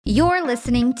You're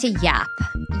listening to YAP,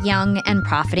 Young and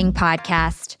Profiting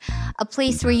Podcast, a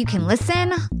place where you can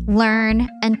listen, learn,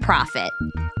 and profit.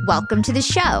 Welcome to the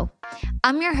show.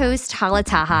 I'm your host, Hala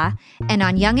Taha, and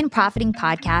on Young and Profiting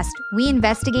Podcast, we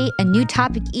investigate a new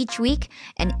topic each week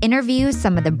and interview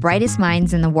some of the brightest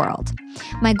minds in the world.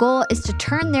 My goal is to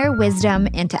turn their wisdom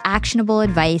into actionable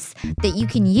advice that you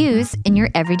can use in your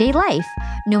everyday life,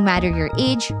 no matter your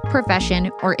age,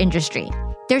 profession, or industry.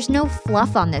 There's no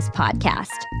fluff on this podcast,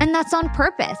 and that's on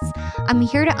purpose. I'm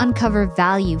here to uncover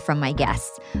value from my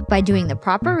guests by doing the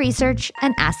proper research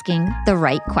and asking the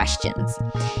right questions.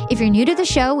 If you're new to the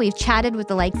show, we've chatted with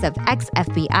the likes of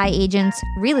ex-FBI agents,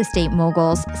 real estate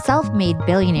moguls, self-made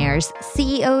billionaires,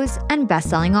 CEOs, and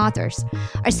best-selling authors.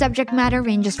 Our subject matter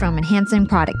ranges from enhancing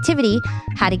productivity,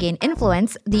 how to gain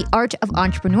influence, the art of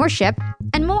entrepreneurship,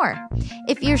 and more.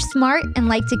 If you're smart and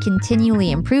like to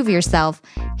continually improve yourself,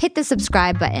 hit the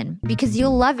subscribe button because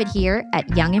you'll love it here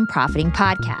at Young and Profiting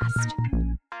Podcast.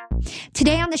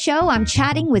 Today on the show, I'm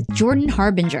chatting with Jordan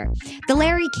Harbinger, the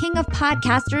Larry King of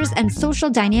podcasters and social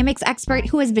dynamics expert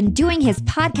who has been doing his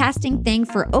podcasting thing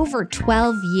for over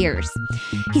 12 years.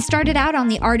 He started out on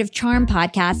the Art of Charm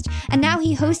podcast, and now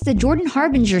he hosts the Jordan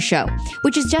Harbinger Show,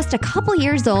 which is just a couple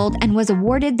years old and was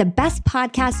awarded the best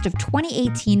podcast of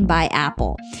 2018 by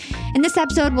Apple. In this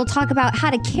episode, we'll talk about how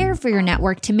to care for your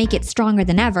network to make it stronger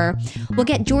than ever. We'll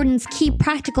get Jordan's key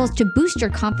practicals to boost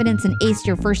your confidence and ace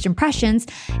your first impressions.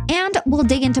 And we'll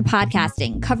dig into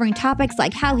podcasting, covering topics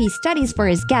like how he studies for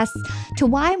his guests to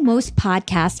why most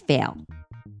podcasts fail.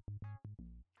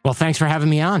 Well, thanks for having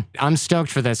me on. I'm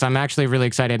stoked for this. I'm actually really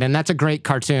excited. And that's a great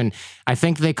cartoon. I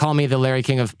think they call me the Larry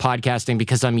King of podcasting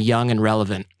because I'm young and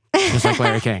relevant, just like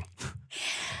Larry King.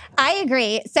 I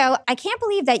agree. So I can't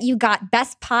believe that you got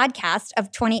Best Podcast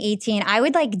of 2018. I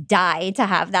would die to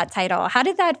have that title. How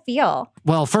did that feel?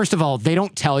 Well, first of all, they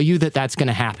don't tell you that that's going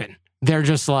to happen. They're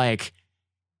just like,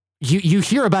 you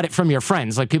hear about it from your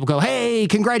friends. Like people go, hey,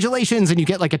 congratulations. And you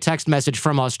get like a text message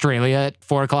from Australia at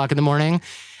 4 o'clock in the morning.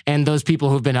 And those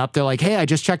people who've been up, they're like, hey, I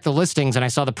just checked the listings and I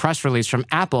saw the press release from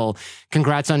Apple.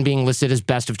 Congrats on being listed as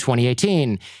best of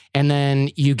 2018. And then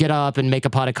you get up and make a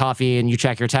pot of coffee and you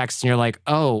check your texts and you're like,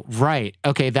 oh, right.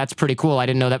 Okay, that's pretty cool. I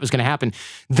didn't know that was going to happen.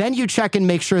 Then you check and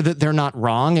make sure that they're not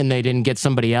wrong and they didn't get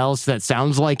somebody else that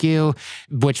sounds like you,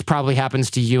 which probably happens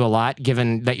to you a lot,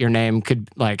 given that your name could,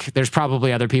 there's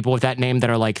probably other people with that name that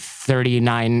are like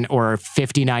 39 or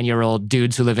 59-year-old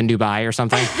dudes who live in Dubai or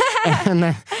something.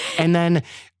 and then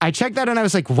I checked that and I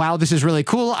was like, wow, this is really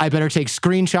cool. I better take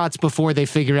screenshots before they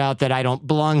figure out that I don't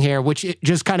belong here, which it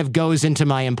just kind of goes into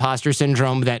my imposter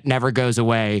syndrome that never goes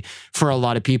away for a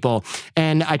lot of people.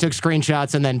 And I took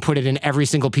screenshots and then put it in every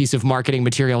single piece of marketing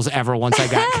materials ever once I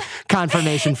got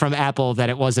confirmation from Apple that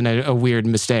it wasn't a weird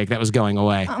mistake that was going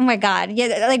away. Oh my God.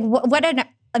 Yeah, what an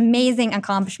amazing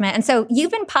accomplishment. And so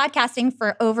you've been podcasting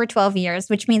for over 12 years,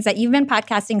 which means that you've been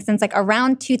podcasting since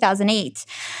around 2008.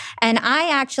 And I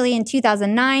actually, in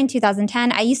 2009,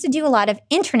 2010, I used to do a lot of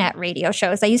internet radio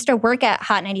shows. I used to work at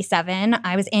Hot 97.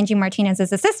 I was Angie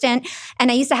Martinez's assistant. And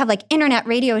I used to have internet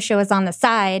radio shows on the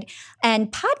side.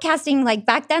 And podcasting,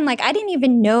 back then, I didn't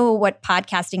even know what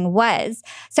podcasting was.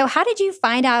 So how did you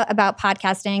find out about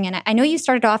podcasting? And I know you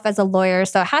started off as a lawyer.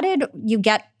 So how did you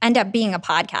end up being a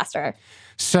podcaster?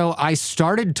 So I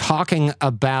started talking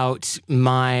about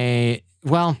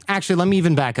actually, let me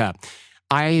even back up.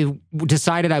 I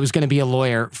decided I was going to be a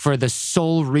lawyer for the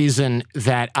sole reason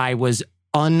that I was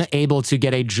unable to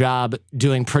get a job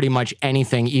doing pretty much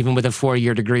anything, even with a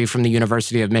 4-year degree from the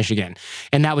University of Michigan.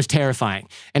 And that was terrifying.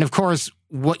 And of course,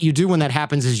 what you do when that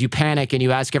happens is you panic and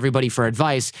you ask everybody for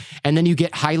advice, and then you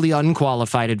get highly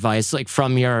unqualified advice,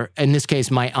 from in this case,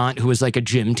 my aunt, who was a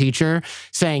gym teacher,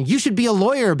 saying, you should be a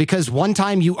lawyer because one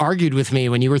time you argued with me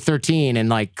when you were 13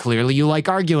 and clearly you like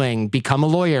arguing, become a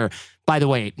lawyer. By the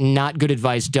way, not good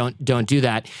advice. Don't do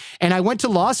that. And I went to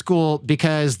law school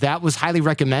because that was highly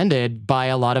recommended by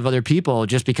a lot of other people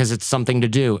just because it's something to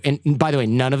do. And by the way,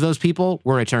 none of those people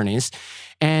were attorneys.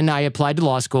 And I applied to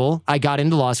law school. I got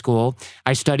into law school.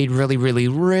 I studied really, really,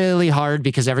 really hard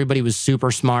because everybody was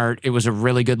super smart. It was a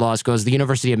really good law school. It was the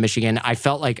University of Michigan. I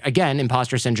felt again,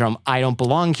 imposter syndrome. I don't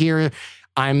belong here.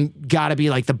 I'm gotta be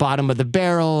the bottom of the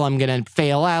barrel. I'm gonna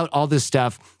fail out, all this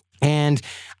stuff. And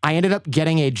I ended up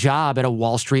getting a job at a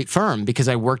Wall Street firm because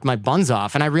I worked my buns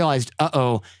off. And I realized,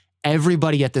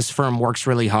 everybody at this firm works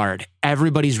really hard.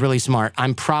 Everybody's really smart.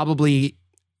 I'm probably,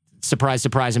 surprise,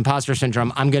 surprise, imposter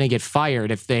syndrome, I'm going to get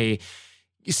fired if they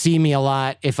see me a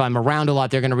lot, if I'm around a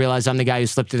lot, they're going to realize I'm the guy who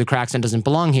slipped through the cracks and doesn't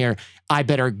belong here. I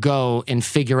better go and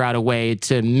figure out a way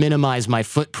to minimize my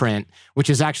footprint, which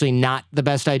is actually not the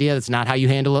best idea. That's not how you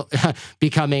handle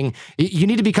it. You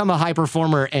need to become a high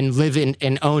performer and live in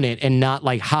and own it and not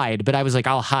like hide. But I was like,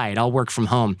 I'll hide. I'll work from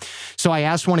home. So I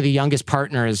asked one of the youngest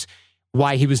partners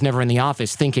why he was never in the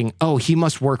office, thinking, oh, he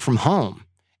must work from home.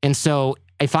 And so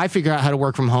if I figure out how to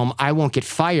work from home, I won't get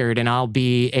fired and I'll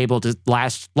be able to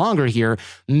last longer here.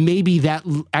 Maybe that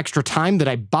extra time that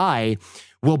I buy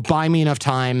will buy me enough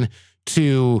time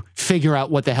to figure out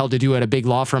what the hell to do at a big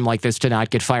law firm like this to not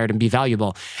get fired and be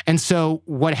valuable. And so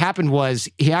what happened was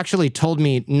he actually told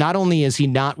me not only is he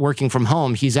not working from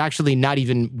home, he's actually not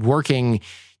even working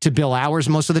to bill hours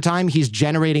most of the time. He's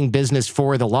generating business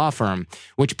for the law firm,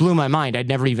 which blew my mind. I'd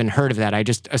never even heard of that. I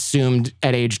just assumed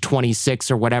at age 26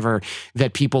 or whatever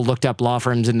that people looked up law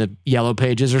firms in the yellow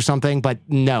pages or something. But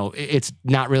no, it's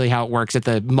not really how it works at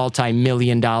the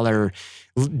multi-million-dollar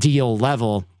deal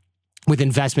level with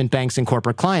investment banks and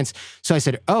corporate clients. So I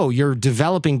said, oh, you're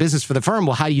developing business for the firm.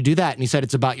 Well, how do you do that? And he said,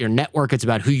 it's about your network. It's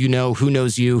about who you know, who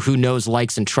knows you, who knows,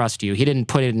 likes, and trusts you. He didn't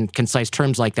put it in concise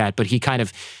terms like that, but he kind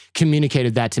of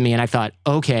communicated that to me. And I thought,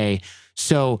 okay,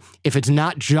 so if it's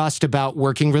not just about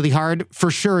working really hard, for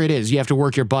sure it is. You have to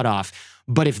work your butt off.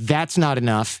 But if that's not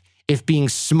enough, if being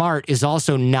smart is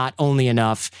also not only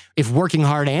enough, if working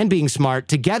hard and being smart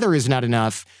together is not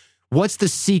enough, what's the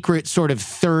secret sort of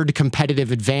third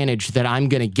competitive advantage that I'm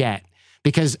going to get?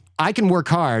 Because I can work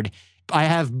hard. I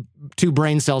have 2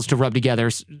 brain cells to rub together,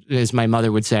 as my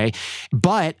mother would say,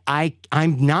 but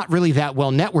I'm not really that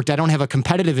well networked. I don't have a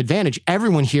competitive advantage.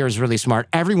 Everyone here is really smart.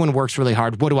 Everyone works really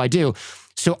hard. What do?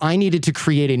 So I needed to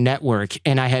create a network,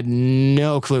 and I had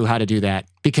no clue how to do that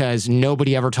because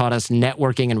nobody ever taught us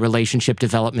networking and relationship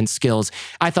development skills.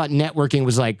 I thought networking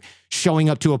was like showing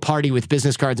up to a party with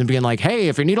business cards and being like, hey,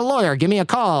 if you need a lawyer, give me a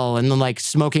call. And then like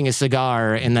smoking a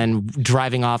cigar and then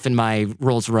driving off in my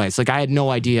Rolls Royce. Like I had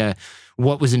no idea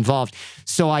what was involved.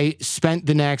 So I spent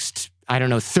the next,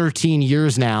 13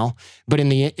 years now, but in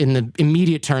the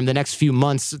immediate term, the next few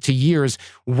months to years,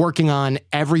 working on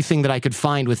everything that I could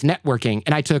find with networking.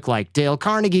 And I took like Dale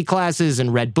Carnegie classes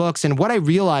and read books. And what I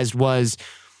realized was,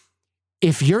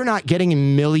 if you're not getting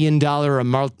 $1 million or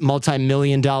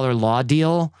multi-million-dollar law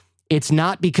deal, it's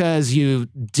not because you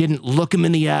didn't look him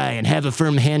in the eye and have a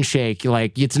firm handshake.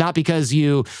 Like, it's not because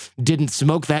you didn't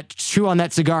chew on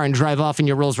that cigar and drive off in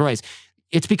your Rolls Royce.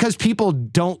 It's because people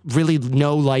don't really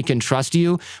know, like, and trust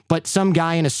you. But some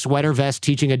guy in a sweater vest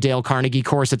teaching a Dale Carnegie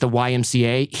course at the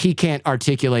YMCA, he can't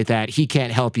articulate that. He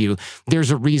can't help you.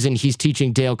 There's a reason he's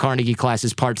teaching Dale Carnegie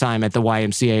classes part-time at the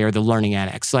YMCA or the Learning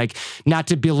Annex. Like, not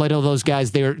to belittle those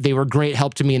guys. They were great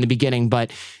help to me in the beginning,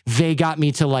 but they got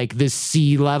me to like the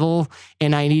C level,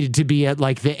 and I needed to be at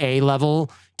like the A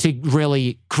level to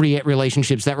really create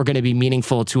relationships that were going to be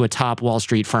meaningful to a top Wall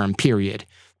Street firm, period.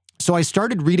 So I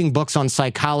started reading books on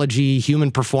psychology, human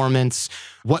performance,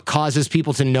 what causes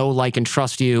people to know, like, and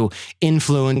trust you,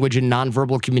 influence, language, and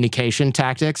nonverbal communication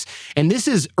tactics. And this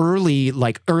is early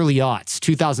aughts,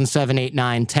 2007, 8,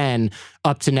 9, 10,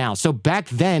 up to now. So back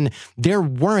then, there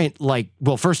weren't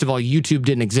first of all, YouTube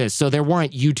didn't exist. So there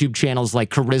weren't YouTube channels like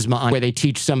Charisma where they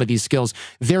teach some of these skills.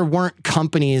 There weren't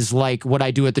companies like what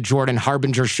I do at the Jordan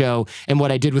Harbinger show and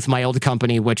what I did with my old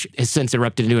company, which has since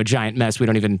erupted into a giant mess. We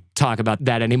don't even talk about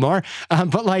that anymore.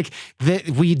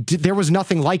 There was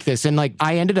nothing like this. And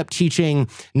I ended up teaching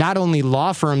not only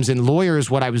law firms and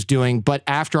lawyers what I was doing, but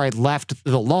after I left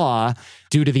the law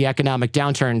due to the economic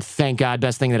downturn, thank God,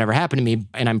 best thing that ever happened to me,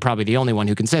 and I'm probably the only one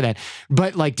who can say that,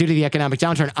 but due to the economic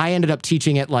downturn, I ended up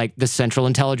teaching at the Central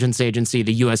Intelligence Agency,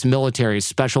 the U.S. military,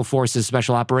 Special Forces,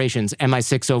 Special Operations,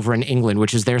 MI6 over in England,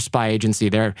 which is their spy agency,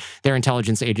 their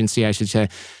intelligence agency, I should say,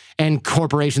 and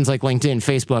corporations like LinkedIn,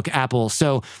 Facebook, Apple.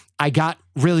 So I got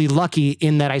really lucky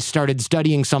in that I started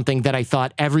studying something that I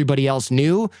thought everybody else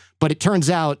knew, but it turns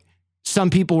out some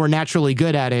people were naturally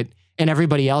good at it and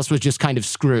everybody else was just kind of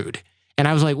screwed. And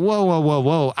I was like,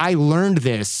 whoa. I learned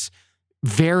this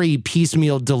very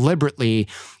piecemeal, deliberately,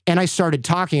 and I started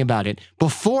talking about it.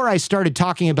 Before I started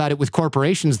talking about it with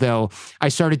corporations, though, I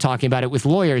started talking about it with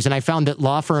lawyers, and I found that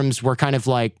law firms were kind of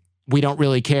like, we don't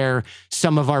really care.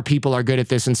 Some of our people are good at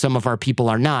this and some of our people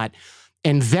are not.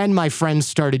 And then my friends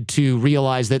started to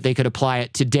realize that they could apply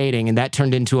it to dating, and that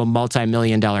turned into a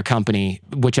multi-million-dollar company,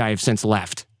 which I have since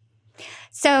left.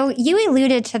 So you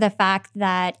alluded to the fact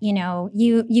that,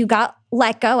 you got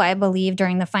let go, I believe,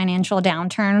 during the financial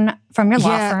downturn from your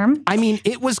law firm. I mean,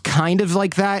 it was kind of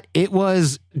like that. It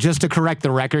was, just to correct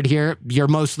the record here, you're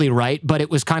mostly right, but it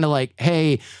was kind of like,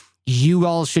 hey, you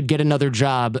all should get another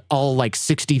job, all like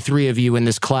 63 of you in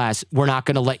this class. We're not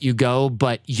going to let you go,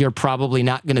 but you're probably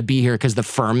not going to be here because the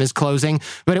firm is closing.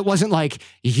 But it wasn't like,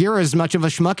 you're as much of a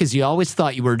schmuck as you always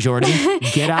thought you were, Jordan.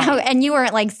 Get out. Oh, and you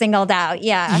weren't like singled out.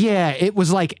 Yeah. Yeah, it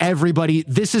was like everybody,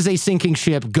 this is a sinking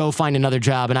ship, go find another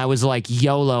job. And I was like,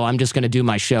 YOLO, I'm just going to do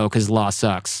my show because law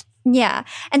sucks. Yeah.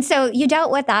 And so you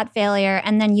dealt with that failure,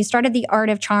 and then you started the Art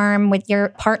of Charm with your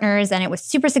partners, and it was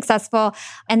super successful.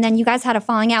 And then you guys had a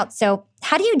falling out. So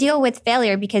how do you deal with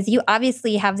failure? Because you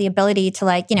obviously have the ability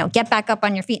to get back up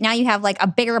on your feet. Now you have like a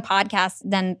bigger podcast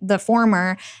than the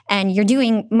former, and you're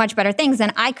doing much better things.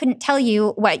 And I couldn't tell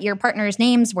you what your partners'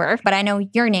 names were, but I know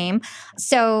your name.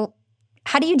 So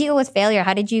how do you deal with failure?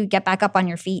 How did you get back up on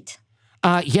your feet?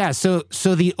 So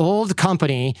the old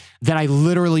company that I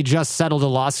literally just settled a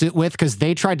lawsuit with, because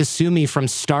they tried to sue me from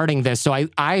starting this. So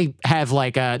I have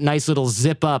like a nice little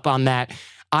zip up on that.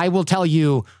 I will tell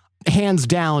you, hands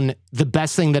down, the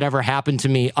best thing that ever happened to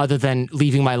me other than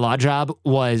leaving my law job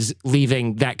was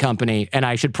leaving that company. And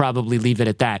I should probably leave it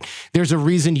at that. There's a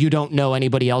reason you don't know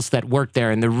anybody else that worked there.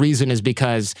 And the reason is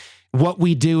because what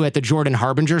we do at the Jordan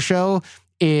Harbinger show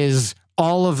is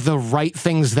all of the right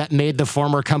things that made the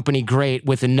former company great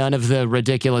with none of the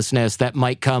ridiculousness that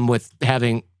might come with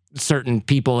having certain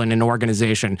people in an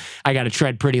organization. I got to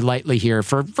tread pretty lightly here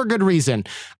for good reason.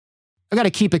 I got to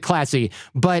keep it classy.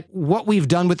 But what we've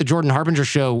done with the Jordan Harbinger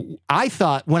show, I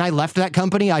thought when I left that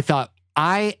company, I thought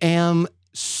I am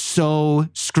so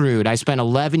screwed. I spent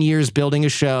 11 years building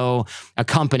a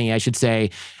company, I should say.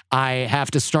 I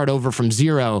have to start over from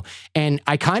zero. And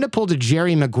I kind of pulled a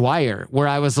Jerry Maguire where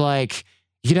I was like,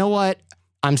 you know what?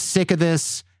 I'm sick of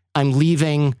this. I'm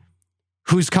leaving.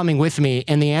 Who's coming with me?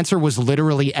 And the answer was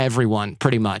literally everyone,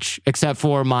 pretty much, except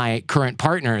for my current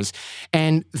partners.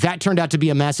 And that turned out to be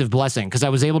a massive blessing because I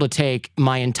was able to take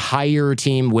my entire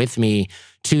team with me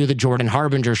to the Jordan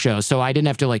Harbinger show. So I didn't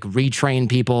have to like retrain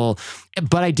people,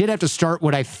 but I did have to start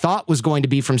what I thought was going to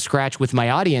be from scratch with my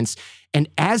audience. And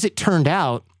as it turned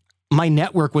out, my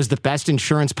network was the best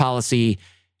insurance policy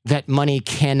that money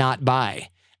cannot buy.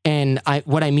 And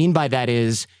what I mean by that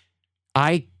is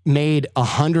I made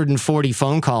 140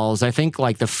 phone calls, I think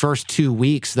like the first 2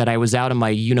 weeks that I was out of my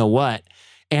you-know-what.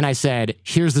 And I said,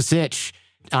 here's the sitch.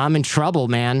 I'm in trouble,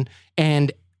 man.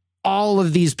 And all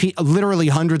of these people, literally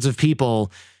hundreds of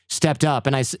people stepped up.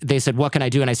 And they said, what can I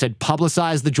do? And I said,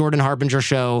 publicize the Jordan Harbinger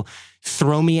show.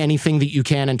 Throw me anything that you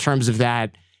can in terms of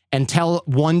that. And tell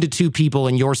 1 to 2 people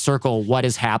in your circle what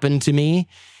has happened to me.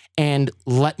 And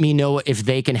let me know if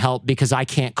they can help because I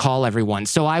can't call everyone.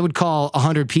 So I would call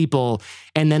 100 people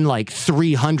and then like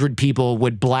 300 people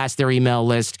would blast their email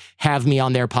list, have me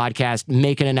on their podcast,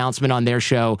 make an announcement on their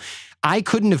show. I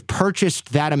couldn't have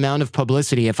purchased that amount of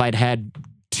publicity if I'd had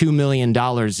 $2 million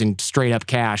in straight up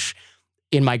cash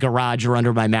in my garage or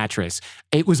under my mattress.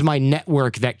 It was my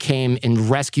network that came and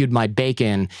rescued my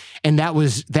bacon. And that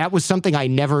was something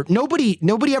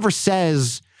nobody ever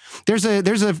says. There's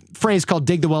a phrase called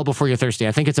dig the well before you're thirsty.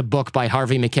 I think it's a book by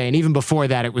Harvey Mackay. And even before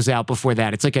that, it was out before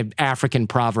that. It's like an African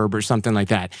proverb or something like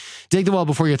that. Dig the well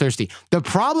before you're thirsty. The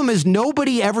problem is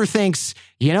nobody ever thinks,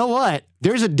 you know what?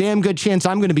 There's a damn good chance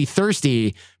I'm going to be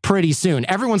thirsty pretty soon.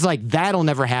 Everyone's like, that'll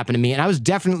never happen to me. And I was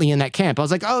definitely in that camp. I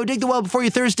was like, oh, dig the well before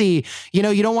you're thirsty. You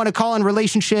know, you don't want to call on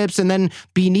relationships and then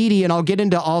be needy. And I'll get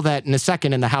into all that in a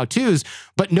second in the how-tos.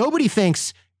 But nobody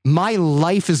thinks my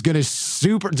life is going to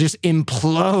just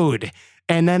implode.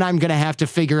 And then I'm going to have to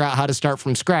figure out how to start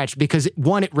from scratch because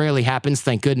 1, it rarely happens,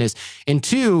 thank goodness. And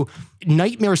 2,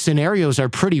 nightmare scenarios are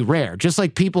pretty rare. Just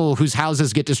like people whose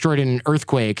houses get destroyed in an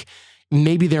earthquake,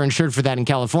 maybe they're insured for that in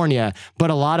California,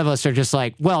 but a lot of us are just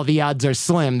like, well, the odds are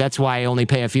slim. That's why I only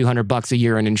pay a few $100 a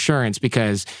year in insurance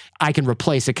because I can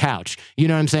replace a couch. You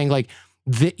know what I'm saying? Like,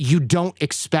 you don't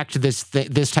expect this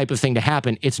type of thing to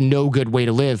happen. It's no good way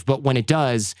to live. But when it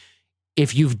does,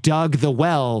 if you've dug the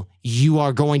well, you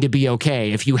are going to be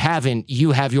okay. If you haven't,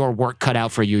 you have your work cut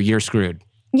out for you. You're screwed.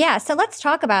 Yeah, so let's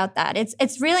talk about that.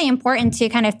 It's really important to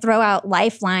kind of throw out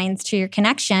lifelines to your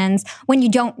connections when you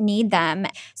don't need them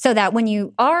so that when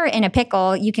you are in a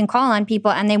pickle, you can call on people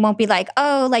and they won't be like,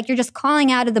 oh, like you're just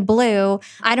calling out of the blue.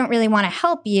 I don't really want to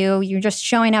help you. You're just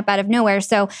showing up out of nowhere.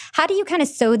 So how do you kind of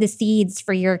sow the seeds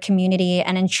for your community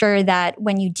and ensure that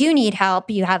when you do need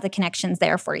help, you have the connections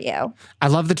there for you? I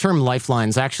love the term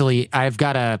lifelines. Actually, I've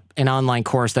got an online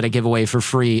course that I give away for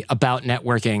free about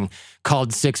networking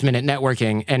called 6-Minute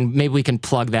Networking. And maybe we can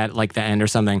plug that like the end or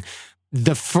something.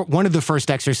 One of the first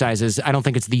exercises, I don't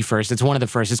think it's the first, it's one of the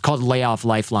first, it's called lay off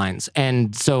lifelines.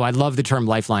 And so I love the term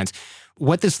lifelines.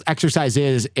 What this exercise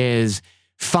is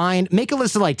make a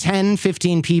list of like 10,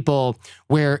 15 people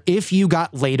where if you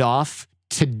got laid off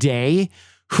today,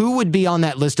 who would be on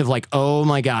that list of like, oh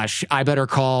my gosh, I better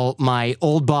call my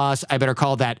old boss. I better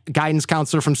call that guidance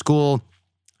counselor from school.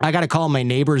 I got to call my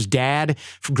neighbor's dad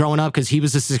from growing up because he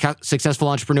was a successful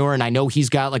entrepreneur and I know he's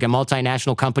got like a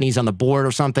multinational companies on the board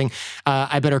or something.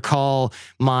 I better call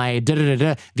my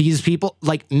these people.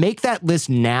 Like, make that list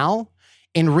now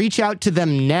and reach out to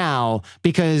them now,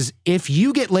 because if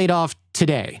you get laid off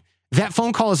today, that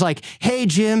phone call is like, hey,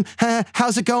 Jim,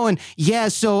 how's it going? Yeah,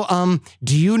 so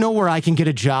do you know where I can get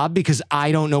a job? Because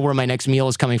I don't know where my next meal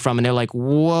is coming from. And they're like,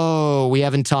 whoa, we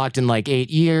haven't talked in like 8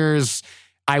 years.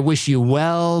 I wish you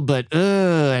well, but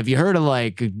have you heard of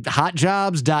like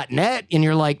hotjobs.net? And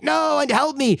you're like, no,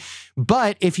 help me.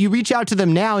 But if you reach out to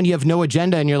them now and you have no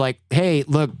agenda and you're like, hey,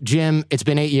 look, Jim, it's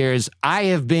been 8 years. I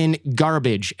have been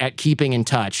garbage at keeping in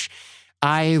touch.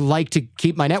 I like to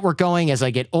keep my network going. As I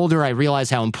get older, I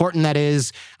realize how important that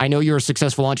is. I know you're a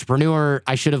successful entrepreneur.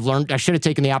 I should have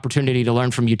taken the opportunity to learn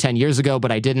from you 10 years ago,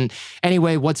 but I didn't.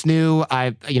 Anyway, what's new?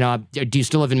 Do you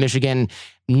still live in Michigan?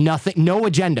 Nothing, no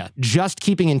agenda, just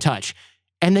keeping in touch.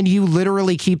 And then you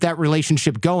literally keep that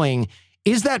relationship going.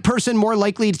 Is that person more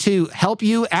likely to help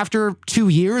you after 2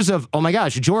 years of, oh my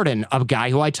gosh, Jordan, a guy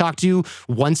who I talk to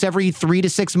once every 3 to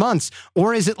 6 months?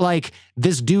 Or is it like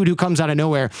this dude who comes out of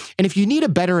nowhere? And if you need a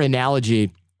better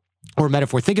analogy or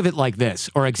metaphor, think of it like this,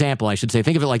 or example, I should say,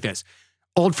 think of it like this.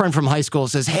 Old friend from high school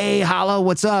says, hey, Hollow,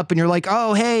 what's up? And you're like,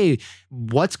 oh, hey,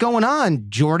 what's going on,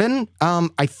 Jordan?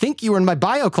 I think you were in my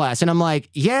bio class. And I'm like,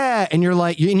 yeah. And you're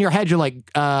like, in your head, you're like,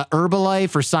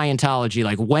 Herbalife or Scientology?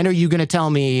 Like, when are you going to tell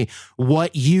me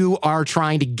what you are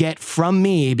trying to get from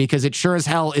me? Because it sure as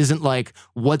hell isn't like,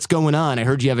 what's going on? I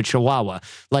heard you have a Chihuahua.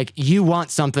 Like, you want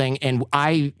something, and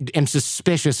I am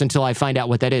suspicious until I find out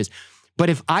what that is. But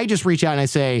if I just reach out and I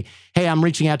say, hey, I'm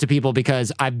reaching out to people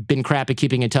because I've been crap at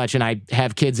keeping in touch and I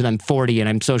have kids and I'm 40 and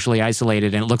I'm socially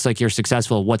isolated and it looks like you're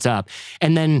successful, what's up?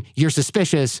 And then you're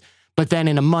suspicious, but then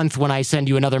in a month when I send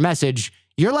you another message,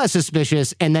 you're less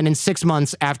suspicious. And then in 6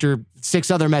 months after 6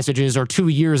 other messages, or 2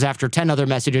 years after 10 other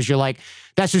messages, you're like,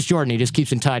 that's just Jordan. He just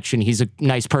keeps in touch and he's a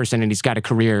nice person and he's got a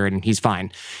career and he's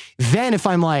fine. Then if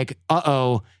I'm like,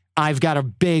 uh-oh, I've got a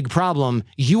big problem,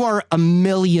 you are a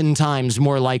million times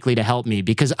more likely to help me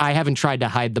because I haven't tried to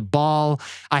hide the ball.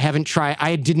 I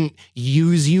didn't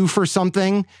use you for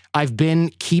something. I've been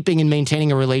keeping and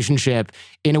maintaining a relationship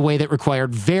in a way that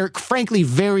required frankly,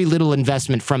 very little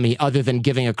investment from me other than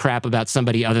giving a crap about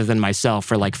somebody other than myself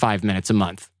for like 5 minutes a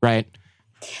month, right?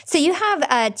 So you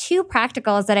have 2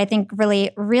 practicals that I think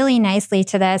relate really nicely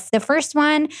to this. The first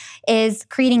one is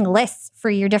creating lists for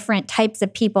your different types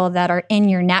of people that are in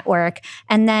your network.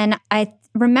 And then I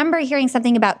remember hearing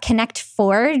something about Connect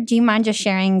 4. Do you mind just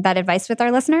sharing that advice with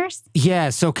our listeners?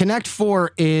 Yeah, so Connect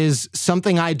 4 is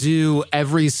something I do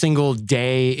every single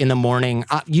day in the morning,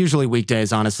 usually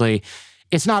weekdays, honestly.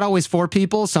 It's not always 4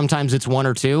 people. Sometimes it's 1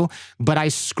 or 2. But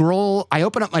I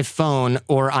open up my phone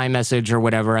or iMessage or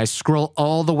whatever. I scroll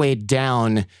all the way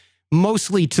down,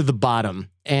 mostly to the bottom.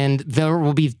 And there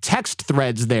will be text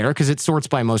threads there because it sorts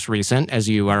by most recent, as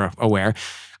you are aware.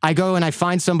 I go and I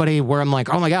find somebody where I'm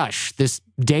like, oh my gosh, this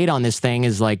date on this thing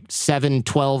is like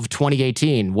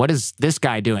 7/12/2018. What is this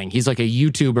guy doing? He's like a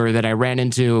YouTuber that I ran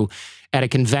into at a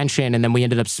convention, and then we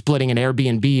ended up splitting an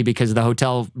Airbnb because the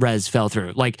hotel res fell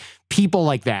through. Like, people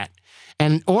like that.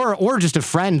 And or just a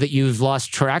friend that you've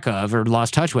lost track of or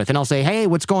lost touch with. And I'll say, hey,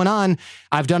 what's going on?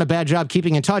 I've done a bad job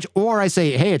keeping in touch. Or I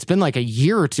say, hey, it's been like a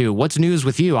year or 2. What's news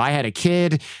with you? I had a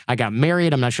kid. I got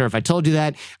married. I'm not sure if I told you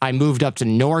that. I moved up to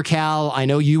NorCal. I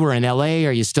know you were in LA.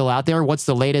 Are you still out there? What's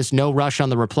the latest? No rush on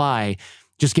the reply.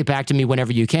 Just get back to me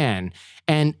whenever you can.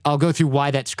 And I'll go through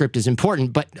why that script is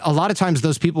important. But a lot of times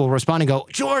those people will respond and go,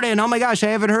 Jordan, oh my gosh, I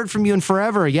haven't heard from you in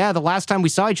forever. Yeah, the last time we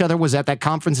saw each other was at that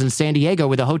conference in San Diego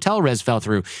where the hotel res fell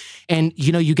through. And,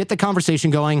 you get the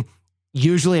conversation going.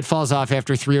 Usually it falls off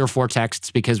after 3 or 4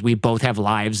 texts because we both have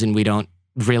lives and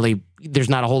there's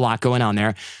not a whole lot going on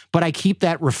there. But I keep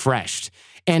that refreshed.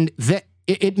 And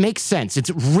it makes sense.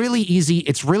 It's really easy.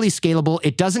 It's really scalable.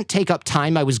 It doesn't take up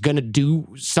time I was going to do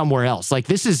somewhere else. Like,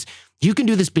 you can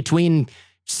do this between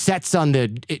sets on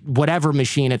the whatever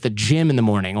machine at the gym in the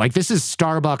morning. Like, this is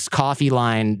Starbucks coffee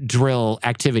line drill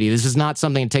activity. This is not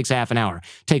something that takes half an hour.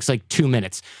 It takes like 2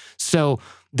 minutes. So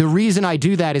the reason I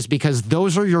do that is because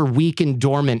those are your weak and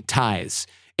dormant ties.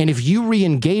 And if you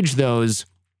re-engage those,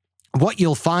 what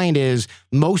you'll find is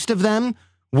most of them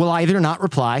will either not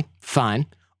reply, fine,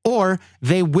 or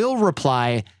they will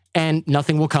reply and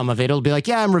nothing will come of it. It'll be like,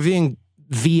 yeah, I'm reviewing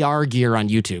VR gear on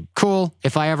YouTube. Cool.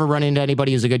 If I ever run into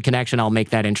anybody who's a good connection, I'll make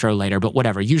that intro later, but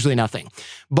whatever, usually nothing.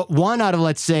 But 1 out of,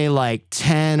 let's say, like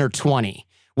 10 or 20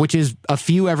 which is a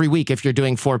few every week if you're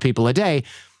doing 4 people a day,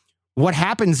 what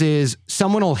happens is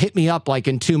someone will hit me up like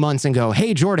in 2 months and go,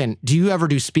 hey, Jordan, do you ever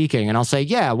do speaking? And I'll say,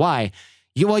 yeah, why?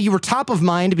 Well, you were top of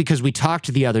mind because we talked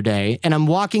the other day, and I'm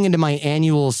walking into my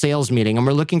annual sales meeting, and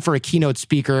we're looking for a keynote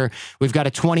speaker. We've got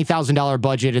a $20,000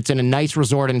 budget. It's in a nice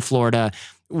resort in Florida.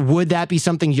 Would that be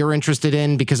something you're interested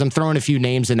in? Because I'm throwing a few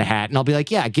names in the hat. And I'll be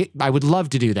like, yeah, I would love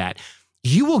to do that.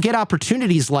 You will get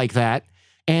opportunities like that.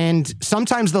 And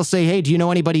sometimes they'll say, hey, do you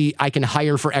know anybody I can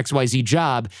hire for XYZ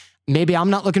job? Maybe I'm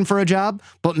not looking for a job,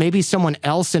 but maybe someone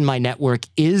else in my network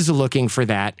is looking for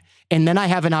that. And then I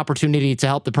have an opportunity to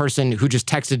help the person who just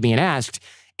texted me and asked.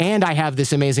 And I have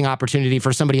this amazing opportunity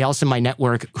for somebody else in my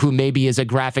network who maybe is a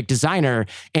graphic designer.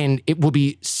 And it will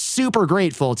be super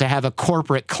grateful to have a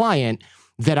corporate client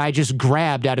that I just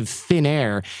grabbed out of thin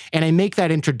air. And I make that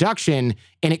introduction,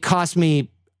 and it cost me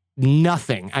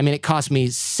nothing. I mean, it cost me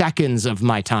seconds of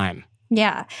my time.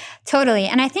 Yeah, totally.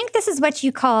 And I think this is what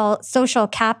you call social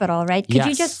capital, right? Could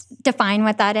you just define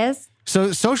what that is?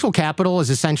 So social capital is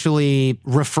essentially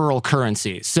referral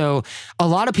currency. So a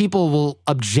lot of people will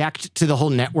object to the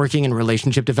whole networking and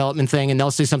relationship development thing, and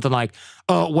they'll say something like,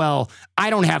 oh, well,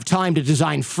 I don't have time to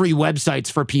design free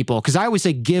websites for people. Because I always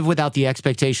say give without the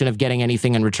expectation of getting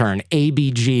anything in return.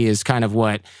 ABG is kind of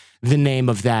what the name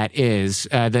of that is.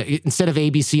 Instead of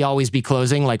ABC, always be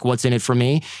closing, like what's in it for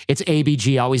me, it's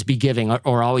ABG, always be giving,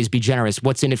 or always be generous.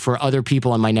 What's in it for other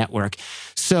people in my network?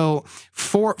 So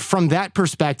from that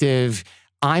perspective,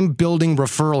 I'm building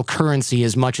referral currency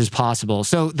as much as possible.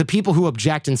 So the people who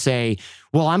object and say,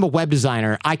 well, I'm a web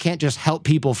designer, I can't just help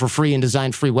people for free and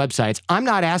design free websites. I'm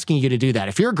not asking you to do that.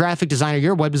 If you're a graphic designer,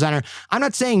 you're a web designer, I'm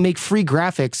not saying make free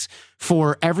graphics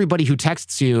for everybody who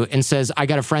texts you and says, I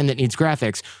got a friend that needs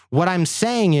graphics. What I'm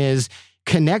saying is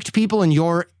connect people in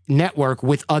your network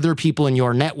with other people in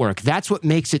your network. That's what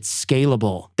makes it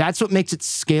scalable. That's what makes it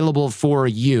scalable for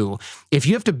you. If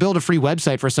you have to build a free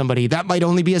website for somebody, that might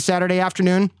only be a Saturday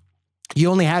afternoon. You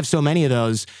only have so many of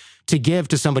those to give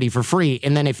to somebody for free.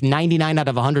 And then if 99 out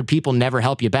of 100 people never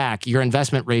help you back, your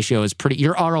investment ratio is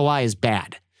your ROI is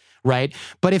bad, right?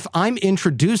 But if I'm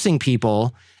introducing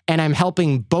people and I'm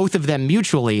helping both of them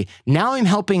mutually, now I'm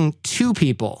helping 2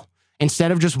 people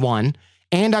instead of just 1.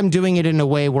 And I'm doing it in a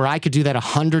way where I could do that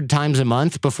 100 times a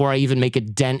month before I even make a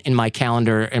dent in my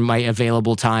calendar and my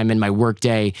available time and my work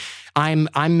day. I'm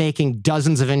making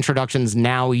dozens of introductions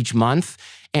now each month.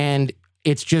 And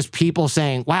it's just people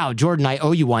saying, wow, Jordan, I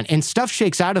owe you one. And stuff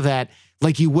shakes out of that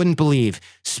like you wouldn't believe.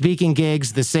 Speaking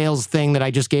gigs, the sales thing that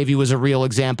I just gave you was a real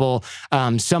example.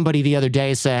 Somebody the other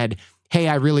day said, hey,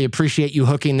 I really appreciate you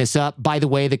hooking this up. By the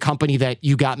way, the company that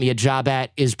you got me a job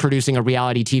at is producing a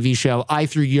reality TV show. I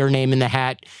threw your name in the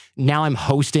hat. Now I'm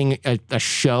hosting a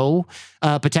show,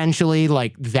 potentially.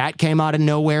 Like that came out of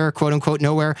nowhere, quote unquote,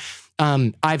 nowhere.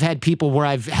 I've had people where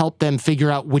I've helped them figure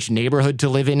out which neighborhood to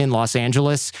live in Los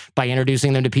Angeles by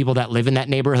introducing them to people that live in that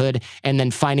neighborhood, and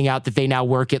then finding out that they now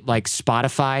work at like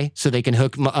Spotify, so they can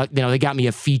hook, they got me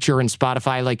a feature in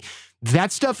Spotify. Like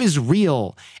that stuff is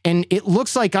real. And it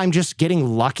looks like I'm just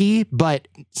getting lucky,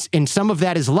 and some of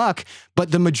that is luck,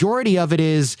 but the majority of it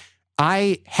is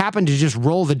I happen to just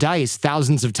roll the dice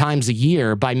thousands of times a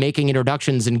year by making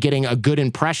introductions and getting a good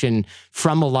impression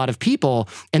from a lot of people.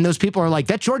 And those people are like,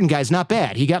 that Jordan guy's not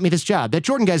bad. He got me this job. That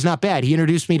Jordan guy's not bad. He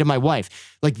introduced me to my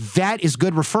wife. Like that is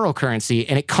good referral currency,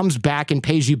 and it comes back and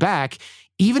pays you back.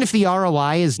 Even if the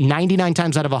ROI is 99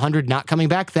 times out of 100 not coming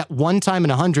back, that one time in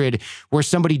 100 where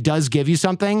somebody does give you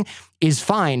something is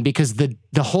fine, because the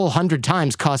whole 100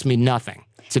 times cost me nothing.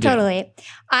 Totally.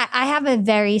 I have a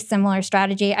very similar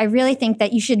strategy. I really think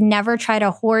that you should never try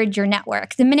to hoard your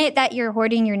network. The minute that you're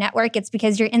hoarding your network, it's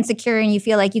because you're insecure and you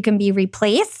feel like you can be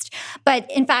replaced.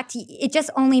 But in fact, it just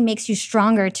only makes you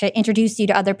stronger to introduce you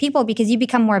to other people, because you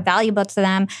become more valuable to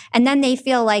them. And then they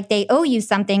feel like they owe you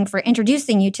something for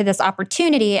introducing you to this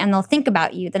opportunity, and they'll think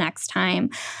about you the next time.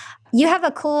 You have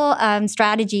a cool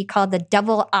strategy called the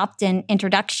double opt-in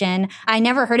introduction. I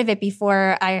never heard of it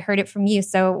before I heard it from you.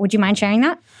 So would you mind sharing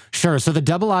that? Sure. So the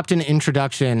double opt-in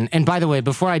introduction, and by the way,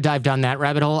 before I dive down that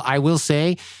rabbit hole, I will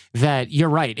say that you're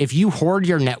right. If you hoard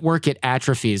your network, it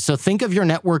atrophies. So think of your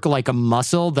network like a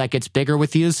muscle that gets bigger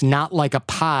with use, not like a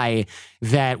pie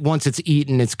that once it's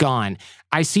eaten, it's gone.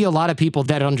 I see a lot of people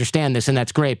that understand this, and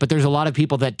that's great, but there's a lot of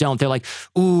people that don't. They're like,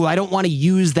 ooh, I don't want to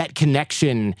use that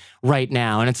connection right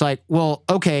now. And it's like, well,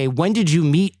 okay, when did you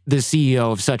meet the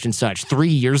CEO of such and such? 3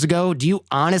 years ago? Do you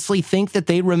honestly think that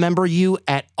they remember you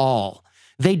at all?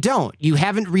 They don't. You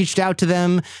haven't reached out to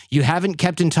them. You haven't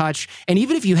kept in touch. And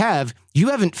even if you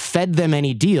haven't fed them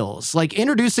any deals. Like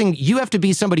introducing, you have to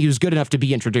be somebody who's good enough to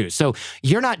be introduced. So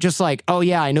you're not just like, oh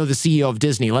yeah, I know the CEO of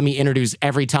Disney. Let me introduce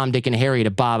every Tom, Dick, and Harry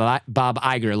to Bob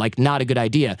Iger. Like not a good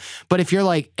idea. But if you're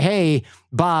like, hey,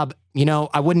 Bob,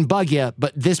 I wouldn't bug you,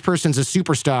 but this person's a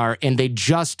superstar and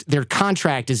their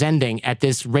contract is ending at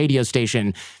this radio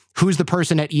station. Who's the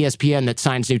person at ESPN that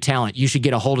signs new talent? You should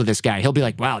get a hold of this guy. He'll be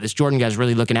like, wow, this Jordan guy's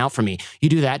really looking out for me. You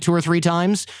do that 2 or 3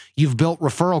 times, you've built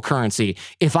referral currency.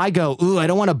 If I go, ooh, I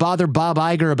don't want to bother Bob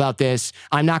Iger about this,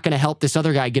 I'm not going to help this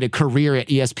other guy get a career at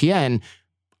ESPN,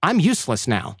 I'm useless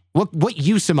now. What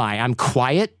use am I? I'm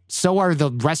quiet. So are the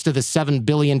rest of the 7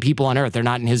 billion people on earth. They're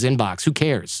not in his inbox. Who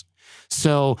cares?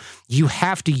 So you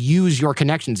have to use your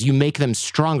connections. You make them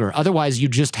stronger. Otherwise, you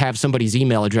just have somebody's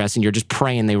email address and you're just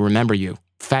praying they remember you.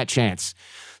 Fat chance.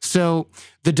 So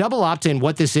the double opt-in,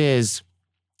 what this is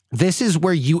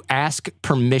where you ask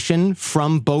permission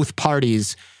from both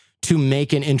parties to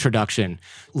make an introduction.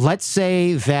 Let's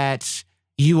say that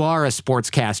you are a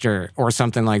sportscaster or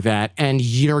something like that, and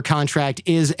your contract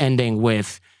is ending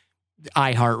with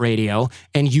iHeartRadio,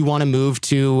 and you want to move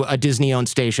to a Disney-owned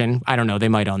station. I don't know. They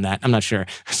might own that. I'm not sure.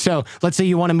 So let's say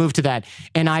you want to move to that,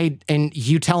 and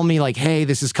you tell me like, hey,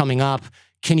 this is coming up.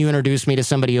 Can you introduce me to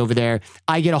somebody over there?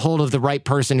 I get a hold of the right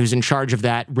person who's in charge of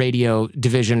that radio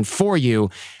division for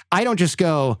you. I don't just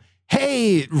go,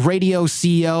 hey, radio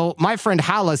CEO, my friend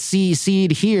Hala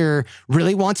CC'd here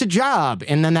really wants a job.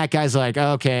 And then that guy's like,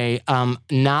 okay,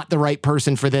 not the right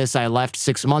person for this. I left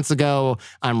 6 months ago.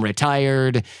 I'm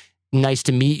retired. Nice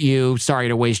to meet you. Sorry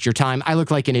to waste your time. I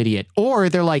look like an idiot. Or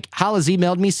they're like, Hala's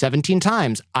emailed me 17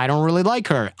 times. I don't really like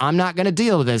her. I'm not going to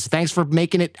deal with this. Thanks for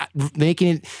making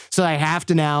it so I have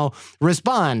to now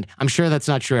respond. I'm sure that's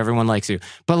not true. Everyone likes you.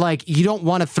 But like, you don't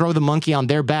want to throw the monkey on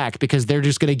their back because they're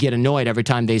just going to get annoyed every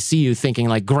time they see you thinking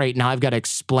like, great, now I've got to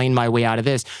explain my way out of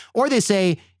this. Or they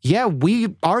say, yeah,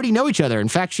 we already know each other. In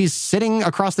fact, she's sitting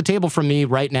across the table from me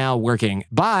right now working.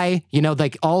 Bye.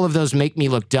 Like all of those make me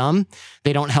look dumb.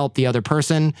 They don't help the other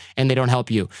person and they don't help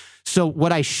you. So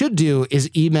what I should do is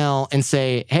email and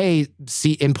say, hey,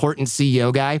 important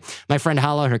CEO guy, my friend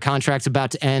Hala, her contract's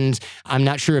about to end. I'm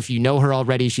not sure if you know her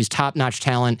already. She's top-notch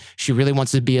talent. She really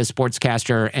wants to be a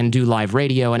sportscaster and do live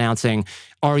radio announcing.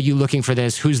 Are you looking for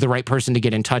this? Who's the right person to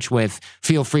get in touch with?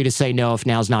 Feel free to say no if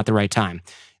now's not the right time.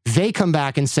 They come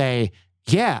back and say,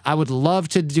 yeah, I would love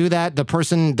to do that. The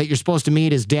person that you're supposed to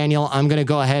meet is Daniel. I'm going to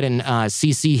go ahead and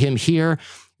CC him here.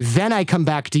 Then I come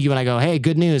back to you and I go, hey,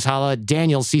 good news, Hala.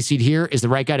 Daniel CC'd here is the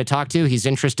right guy to talk to. He's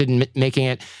interested in making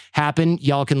it happen.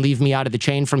 Y'all can leave me out of the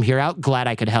chain from here out. Glad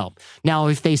I could help. Now,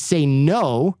 if they say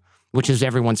no, which is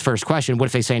everyone's first question, what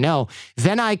if they say no?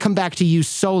 Then I come back to you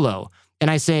solo. And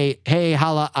I say, hey,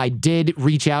 Hala, I did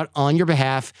reach out on your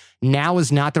behalf. Now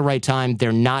is not the right time.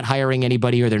 They're not hiring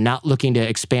anybody or they're not looking to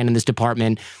expand in this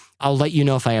department. I'll let you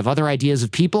know if I have other ideas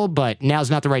of people, but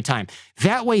now's not the right time.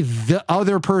 That way, the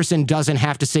other person doesn't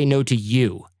have to say no to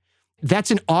you.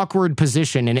 That's an awkward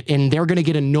position, and they're going to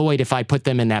get annoyed if I put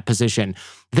them in that position.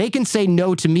 They can say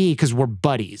no to me because we're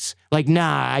buddies. Like,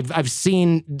 nah, I've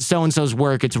seen so-and-so's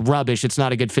work. It's rubbish. It's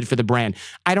not a good fit for the brand.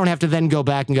 I don't have to then go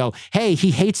back and go, hey, he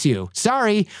hates you.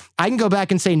 Sorry. I can go back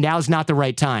and say now's not the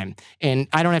right time. And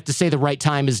I don't have to say the right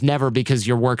time is never because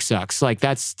your work sucks. Like,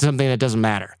 that's something that doesn't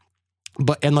matter.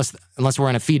 But unless we're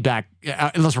in a feedback,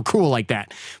 unless we're cool like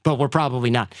that, but we're probably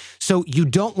not. So you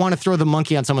don't want to throw the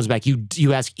monkey on someone's back.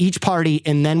 You ask each party,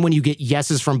 and then when you get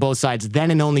yeses from both sides, then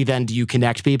and only then do you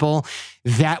connect people.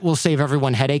 That will save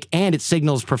everyone headache, and it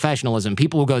signals professionalism.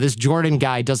 People will go, this Jordan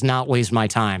guy does not waste my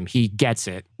time. He gets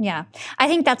it. Yeah. I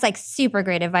think that's like super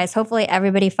great advice. Hopefully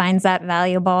everybody finds that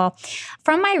valuable.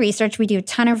 From my research, we do a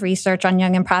ton of research on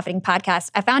Young and Profiting podcasts.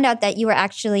 I found out that you were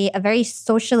actually a very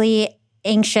socially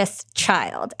anxious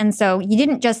child. And so you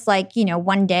didn't just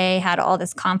one day had all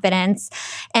this confidence.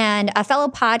 And a fellow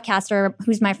podcaster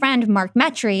who's my friend, Mark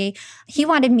Metry, he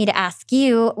wanted me to ask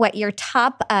you what your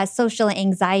top social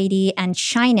anxiety and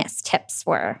shyness tips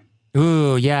were.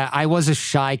 Ooh, yeah. I was a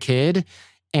shy kid,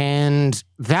 and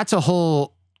that's a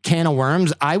whole can of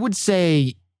worms. I would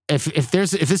say if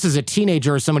this is a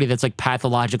teenager or somebody that's like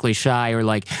pathologically shy or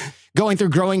like going through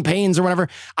growing pains or whatever,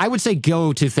 I would say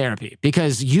go to therapy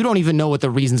because you don't even know what the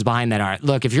reasons behind that are.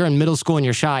 Look, if you're in middle school and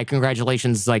you're shy,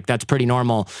 congratulations, like that's pretty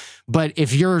normal. But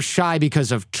if you're shy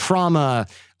because of trauma,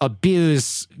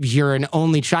 abuse, you're an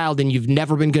only child and you've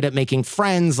never been good at making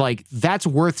friends, like that's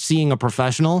worth seeing a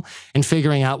professional and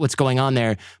figuring out what's going on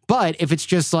there. But if it's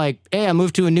just like, hey, I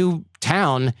moved to a new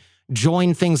town,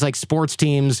 join things like sports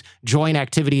teams, join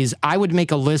activities. I would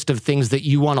make a list of things that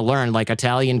you want to learn, like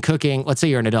Italian cooking. Let's say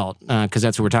you're an adult, because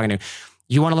that's what we're talking to.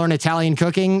 You want to learn Italian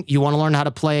cooking? You want to learn how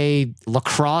to play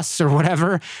lacrosse or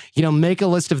whatever? Make a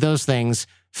list of those things,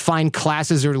 find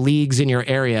classes or leagues in your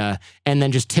area, and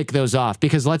then just tick those off.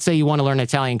 Because let's say you want to learn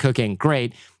Italian cooking.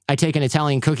 Great. I take an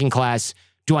Italian cooking class.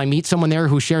 Do I meet someone there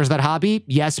who shares that hobby?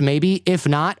 Yes, maybe. If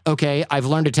not, okay, I've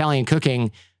learned Italian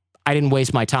cooking. I didn't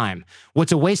waste my time.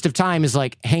 What's a waste of time is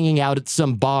like hanging out at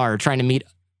some bar, trying to meet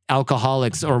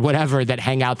alcoholics or whatever that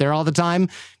hang out there all the time.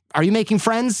 Are you making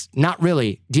friends? Not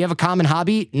really. Do you have a common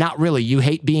hobby? Not really. You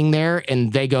hate being there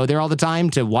and they go there all the time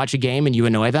to watch a game and you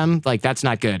annoy them. Like, that's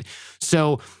not good.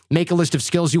 So make a list of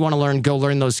skills you want to learn, go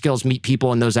learn those skills, meet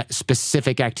people in those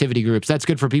specific activity groups. That's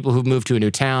good for people who've moved to a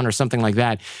new town or something like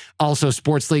that. Also,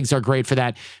 sports leagues are great for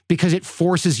that because it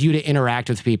forces you to interact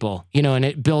with people, and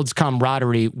it builds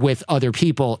camaraderie with other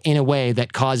people in a way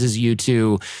that causes you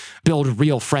to build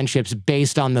real friendships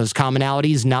based on those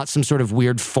commonalities, not some sort of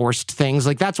weird forced things.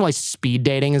 Like, that's why speed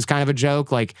dating is kind of a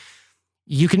joke. Like,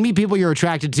 you can meet people you're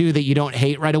attracted to that you don't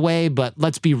hate right away, but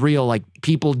let's be real, like,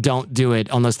 people don't do it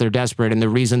unless they're desperate. And the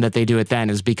reason that they do it then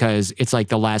is because it's like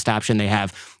the last option they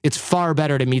have. It's far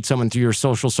better to meet someone through your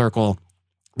social circle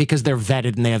because they're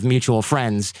vetted and they have mutual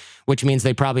friends, which means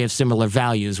they probably have similar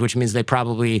values, which means they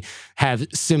probably have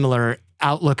similar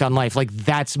outlook on life. Like,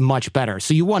 that's much better.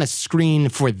 So you want to screen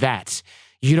for that.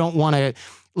 You don't want to,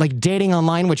 like, dating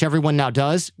online, which everyone now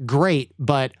does, great,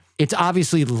 but it's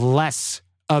obviously less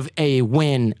of a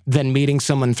win than meeting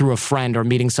someone through a friend or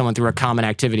meeting someone through a common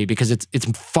activity because it's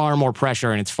far more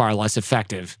pressure and it's far less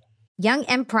effective. Young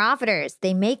and profiters,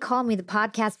 they may call me the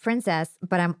podcast princess,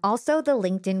 but I'm also the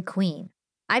LinkedIn queen.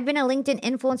 I've been a LinkedIn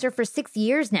influencer for 6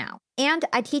 years now, and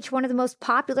I teach one of the most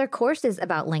popular courses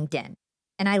about LinkedIn.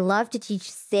 And I love to teach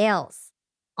sales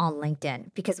on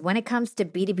LinkedIn because when it comes to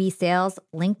B2B sales,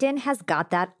 LinkedIn has got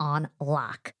that on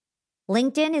lock.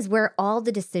 LinkedIn is where all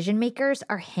the decision makers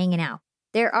are hanging out.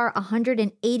 There are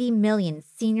 180 million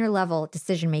senior level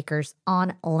decision makers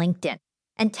on LinkedIn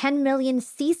and 10 million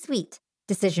C-suite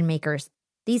decision makers.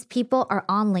 These people are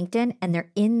on LinkedIn and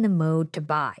they're in the mode to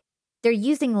buy. They're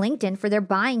using LinkedIn for their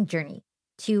buying journey,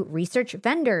 to research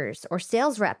vendors or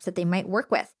sales reps that they might work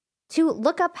with, to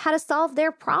look up how to solve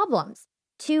their problems,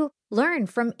 to learn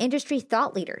from industry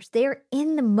thought leaders. They are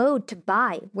in the mode to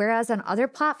buy, whereas on other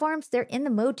platforms, they're in the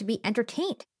mode to be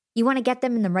entertained. You want to get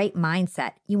them in the right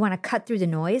mindset. You want to cut through the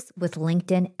noise with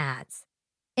LinkedIn ads.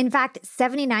 In fact,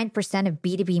 79% of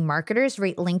B2B marketers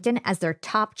rate LinkedIn as their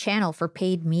top channel for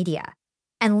paid media.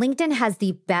 And LinkedIn has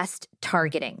the best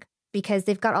targeting because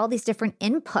they've got all these different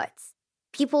inputs.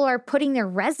 People are putting their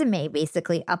resume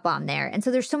basically up on there. And so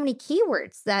there's so many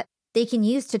keywords that they can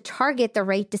use to target the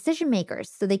right decision makers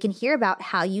so they can hear about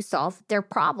how you solve their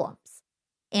problems.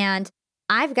 And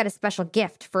I've got a special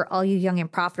gift for all you young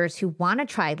and profiters who want to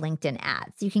try LinkedIn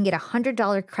ads. You can get a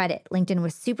 $100 credit. LinkedIn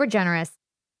was super generous.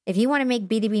 If you want to make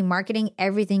B2B marketing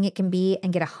everything it can be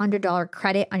and get a $100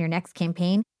 credit on your next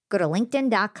campaign, go to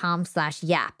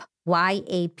linkedin.com/YAP,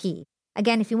 YAP.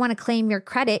 Again, if you want to claim your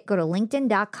credit, go to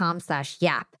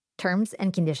linkedin.com/YAP. Terms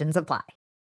and conditions apply.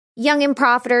 Young and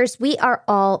profiters, we are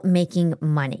all making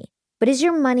money. But is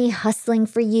your money hustling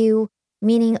for you?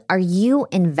 Meaning, are you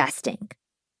investing?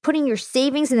 Putting your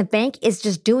savings in the bank is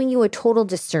just doing you a total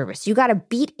disservice. You got to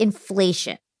beat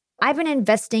inflation. I've been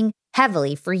investing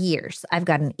heavily for years. I've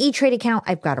got an E-Trade account.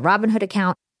 I've got a Robinhood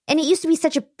account. And it used to be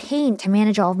such a pain to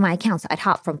manage all of my accounts. I'd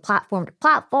hop from platform to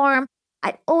platform.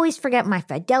 I'd always forget my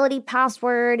Fidelity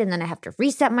password, and then I have to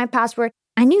reset my password.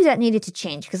 I knew that needed to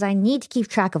change because I need to keep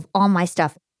track of all my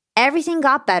stuff. Everything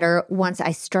got better once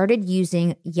I started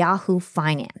using Yahoo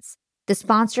Finance, the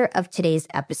sponsor of today's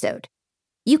episode.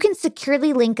 You can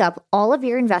securely link up all of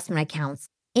your investment accounts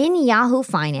in Yahoo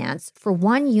Finance for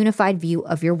one unified view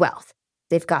of your wealth.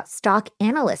 They've got stock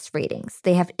analyst ratings.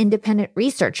 They have independent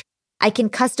research. I can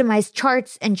customize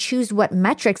charts and choose what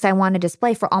metrics I want to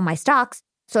display for all my stocks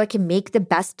so I can make the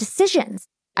best decisions.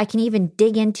 I can even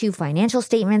dig into financial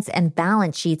statements and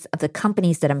balance sheets of the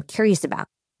companies that I'm curious about.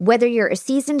 Whether you're a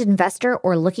seasoned investor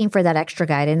or looking for that extra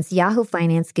guidance, Yahoo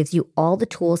Finance gives you all the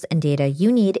tools and data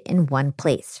you need in one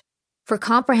place. For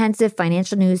comprehensive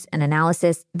financial news and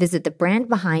analysis, visit the brand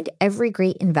behind every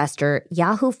great investor,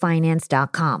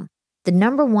 yahoofinance.com, the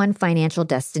 #1 financial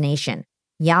destination,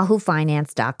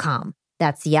 yahoofinance.com.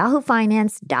 That's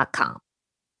yahoofinance.com.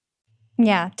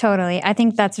 Yeah, totally. I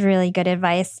think that's really good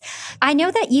advice. I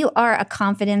know that you are a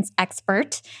confidence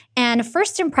expert, and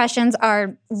first impressions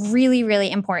are really, really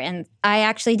important. I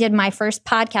actually did my first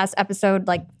podcast episode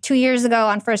like 2 years ago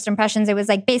on first impressions. It was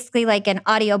like basically like an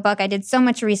audiobook. I did so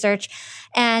much research.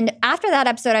 And after that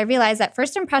episode, I realized that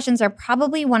first impressions are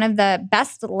probably one of the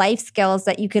best life skills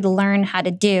that you could learn how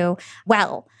to do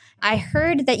well. I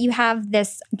heard that you have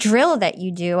this drill that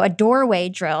you do, a doorway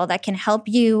drill that can help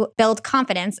you build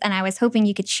confidence. And I was hoping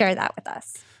you could share that with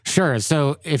us. Sure.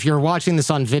 So if you're watching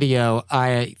this on video,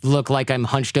 I look like I'm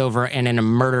hunched over and in a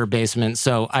murder basement.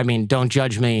 So, I mean, don't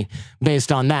judge me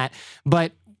based on that.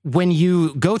 But when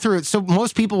you go through it, so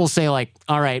most people will say like,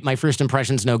 all right, my first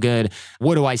impression's no good.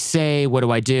 What do I say? What do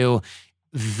I do?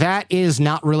 That is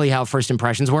not really how first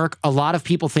impressions work. A lot of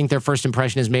people think their first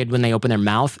impression is made when they open their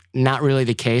mouth. Not really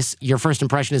the case. Your first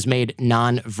impression is made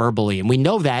non-verbally. And we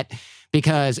know that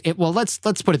because let's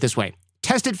put it this way.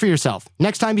 Test it for yourself.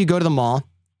 Next time you go to the mall,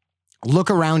 look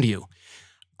around you.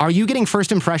 Are you getting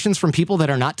first impressions from people that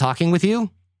are not talking with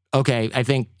you? Okay, I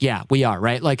think, yeah, we are,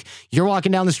 right? Like you're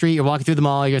walking down the street, you're walking through the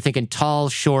mall, you're thinking tall,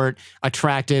 short,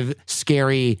 attractive,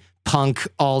 scary, punk,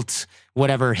 alt,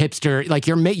 whatever, hipster, like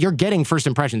you're getting first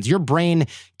impressions. Your brain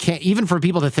can't, even for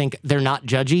people that think they're not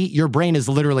judgy, your brain is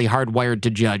literally hardwired to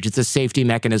judge. It's a safety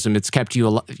mechanism. It's kept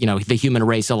you, the human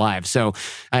race alive. So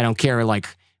I don't care like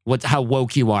how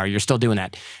woke you are, you're still doing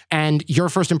that. And your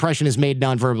first impression is made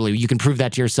non-verbally. You can prove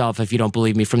that to yourself if you don't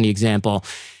believe me from the example.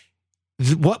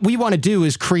 What we want to do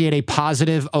is create a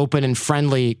positive, open, and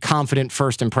friendly, confident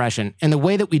first impression. And the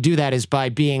way that we do that is by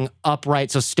being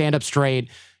upright. So stand up straight,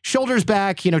 shoulders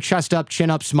back, chest up, chin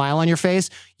up, smile on your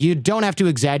face. You don't have to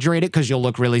exaggerate it because you'll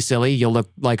look really silly. You'll look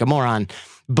like a moron.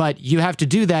 But you have to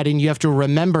do that, and you have to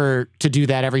remember to do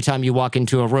that every time you walk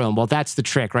into a room. Well, that's the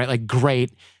trick, right? Like,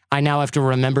 great. I now have to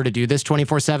remember to do this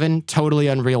 24/7. Totally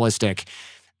unrealistic.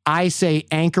 I say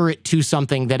anchor it to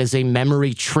something that is a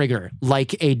memory trigger,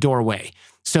 like a doorway.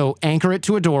 So anchor it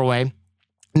to a doorway.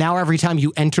 Now, every time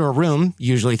you enter a room,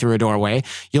 usually through a doorway,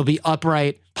 you'll be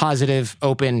upright, positive,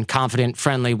 open, confident,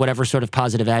 friendly, whatever sort of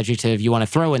positive adjective you want to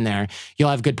throw in there. You'll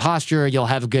have good posture. You'll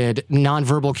have good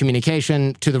nonverbal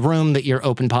communication to the room that you're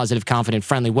open, positive, confident,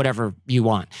 friendly, whatever you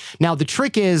want. Now, the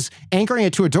trick is anchoring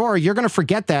it to a door. You're going to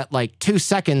forget that like 2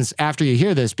 seconds after you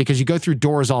hear this because you go through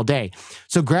doors all day.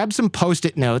 So grab some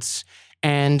Post-it notes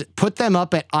and put them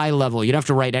up at eye level. You don't have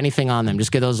to write anything on them.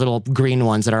 Just get those little green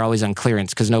ones that are always on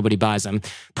clearance because nobody buys them.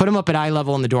 Put them up at eye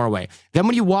level in the doorway. Then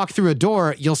when you walk through a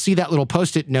door, you'll see that little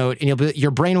Post-it note and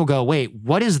your brain will go, wait,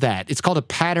 what is that? It's called a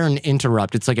pattern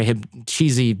interrupt. It's like a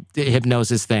cheesy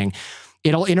hypnosis thing.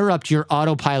 It'll interrupt your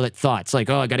autopilot thoughts. Like,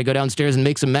 oh, I got to go downstairs and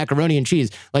make some macaroni and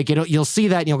cheese. Like, you'll see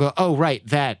that and you'll go, oh, right,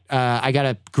 that. I got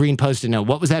a green Post-it note.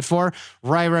 What was that for?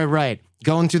 Right.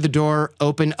 Going through the door,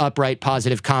 open, upright,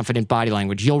 positive, confident body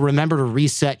language. You'll remember to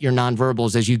reset your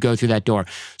nonverbals as you go through that door.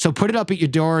 So put it up at your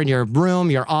door in your room,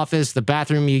 your office, the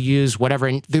bathroom you use, whatever.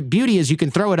 And the beauty is you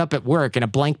can throw it up at work and a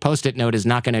blank Post-it note is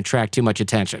not going to attract too much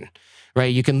attention,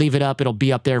 right? You can leave it up. It'll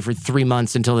be up there for 3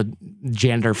 months until the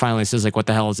janitor finally says like, what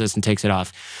the hell is this? And takes it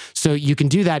off. So you can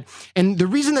do that. And the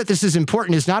reason that this is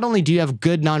important is not only do you have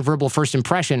good nonverbal first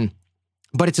impression,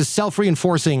 but it's a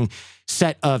self-reinforcing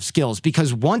set of skills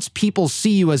because once people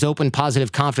see you as open,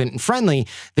 positive, confident, and friendly,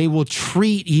 they will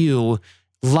treat you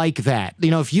like that.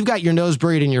 If you've got your nose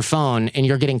buried in your phone and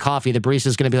you're getting coffee, the barista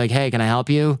is going to be like, hey, can I help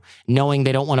you? Knowing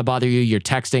they don't want to bother you, you're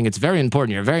texting. It's very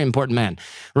important. You're a very important man,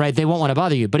 right? They won't want to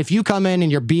bother you. But if you come in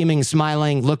and you're beaming,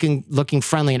 smiling, looking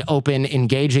friendly and open,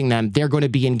 engaging them, they're going to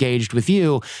be engaged with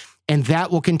you. And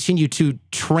that will continue to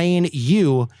train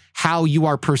you how you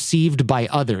are perceived by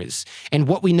others. And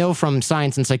what we know from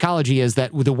science and psychology is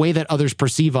that the way that others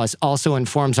perceive us also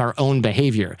informs our own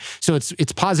behavior. So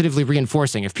it's positively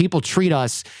reinforcing. If people treat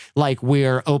us like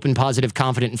we're open, positive,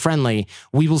 confident, and friendly,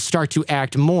 we will start to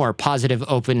act more positive,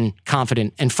 open,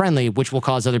 confident, and friendly, which will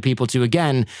cause other people to,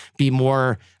 again, be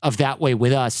more of that way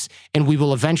with us. And we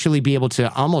will eventually be able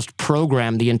to almost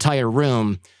program the entire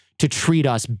room to treat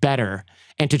us better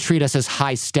and to treat us as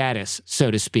high status,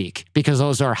 so to speak, because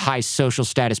those are high social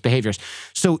status behaviors.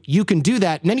 So you can do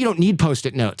that, and then you don't need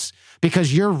Post-it notes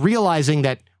because you're realizing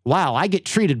that, wow, I get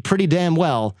treated pretty damn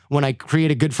well when I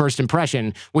create a good first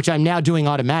impression, which I'm now doing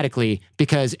automatically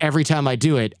because every time I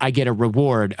do it, I get a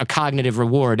reward, a cognitive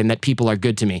reward, and that people are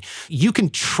good to me. You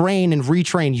can train and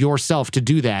retrain yourself to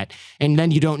do that, and then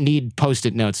you don't need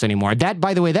Post-it notes anymore. That,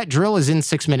 by the way, that drill is in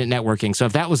 6 Minute Networking. So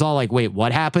if that was all like, wait,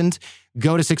 what happened?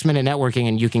 Go to 6 Minute Networking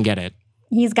and you can get it.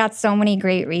 He's got so many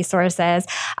great resources.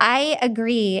 I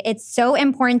agree. It's so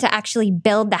important to actually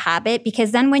build the habit,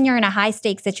 because then when you're in a high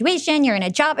stakes situation, you're in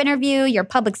a job interview, you're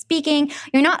public speaking,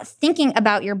 you're not thinking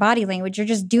about your body language. You're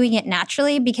just doing it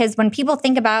naturally, because when people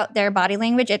think about their body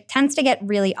language, it tends to get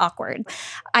really awkward.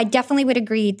 I definitely would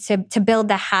agree to build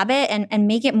the habit and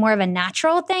make it more of a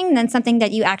natural thing than something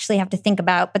that you actually have to think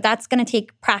about. But that's going to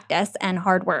take practice and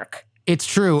hard work. It's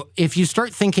true. If you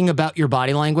start thinking about your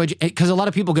body language, because a lot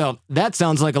of people go, that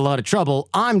sounds like a lot of trouble.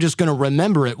 I'm just going to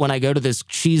remember it when I go to this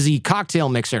cheesy cocktail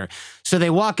mixer. So they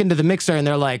walk into the mixer and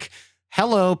they're like,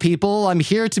 hello, people. I'm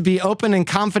here to be open and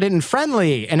confident and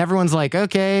friendly. And everyone's like,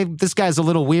 okay, this guy's a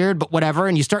little weird, but whatever.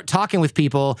 And you start talking with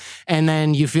people and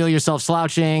then you feel yourself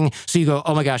slouching. So you go,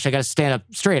 oh my gosh, I got to stand up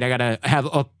straight. I got to have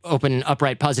open,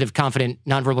 upright, positive, confident,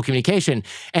 nonverbal communication.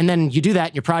 And then you do that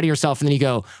and you're proud of yourself. And then you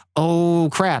go, oh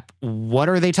crap, what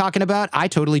are they talking about? I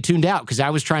totally tuned out because I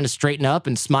was trying to straighten up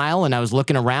and smile and I was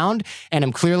looking around and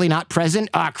I'm clearly not present.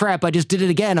 Ah, crap, I just did it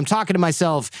again. I'm talking to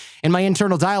myself and my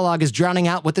internal dialogue is drowning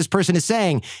out what this person is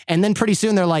saying. And then pretty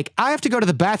soon they're like, I have to go to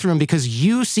the bathroom because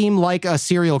you seem like a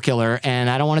serial killer and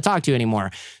I don't want to talk to you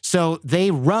anymore. So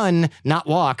they run, not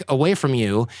walk, away from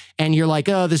you. And you're like,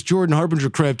 oh, this Jordan Harbinger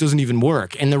crap doesn't even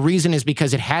work. And the reason is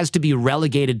because it has to be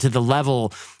relegated to the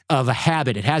level of a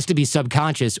habit. It has to be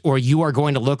subconscious or you are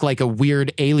going to look like a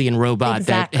weird alien robot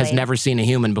that has never seen a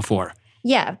human before.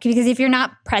 Yeah, because if you're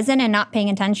not present and not paying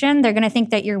attention, they're going to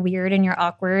think that you're weird and you're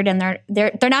awkward, and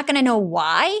they're not going to know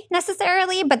why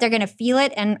necessarily, but they're going to feel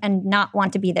it and not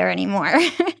want to be there anymore.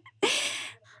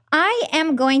 I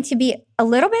am going to be a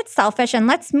little bit selfish, and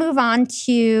let's move on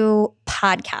to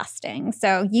podcasting.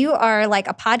 So you are like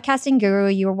a podcasting guru.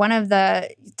 You're one of the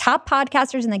top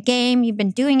podcasters in the game. You've been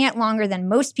doing it longer than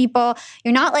most people.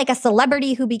 You're not like a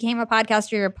celebrity who became a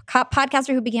podcaster. You're a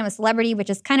podcaster who became a celebrity, which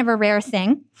is kind of a rare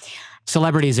thing.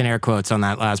 Celebrities in air quotes on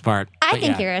that last part. I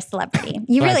think you're a celebrity.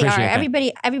 You really are.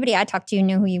 That. Everybody I talked to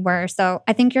knew who you were. So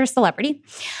I think you're a celebrity.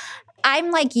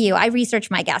 I'm like you. I research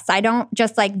my guests. I don't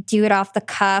just like do it off the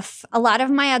cuff. A lot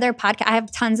of my other I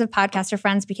have tons of podcaster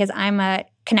friends because I'm a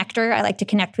connector. I like to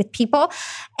connect with people.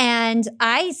 And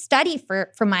I study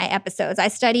for my episodes. I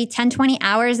study 10, 20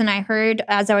 hours. And I heard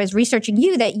as I was researching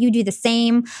you that you do the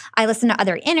same. I listen to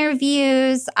other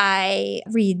interviews. I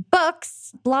read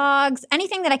books, blogs,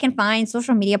 anything that I can find,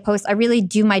 social media posts. I really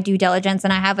do my due diligence.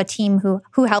 And I have a team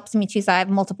who helps me too. So I have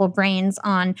multiple brains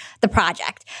on the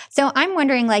project. So I'm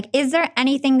wondering, like, is there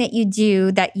anything that you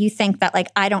do that you think that like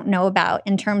I don't know about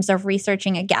in terms of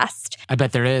researching a guest? I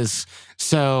bet there is.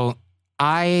 So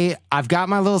I've got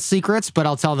my little secrets, but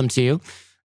I'll tell them to you.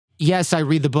 Yes, I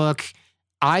read the book.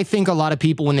 I think a lot of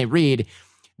people, when they read,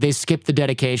 they skip the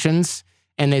dedications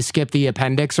and they skip the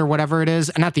appendix or whatever it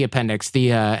is. Not the appendix,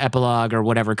 the epilogue or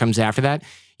whatever comes after that.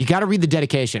 You got to read the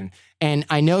dedication. And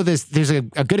I know there's a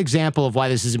good example of why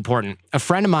this is important. A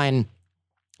friend of mine,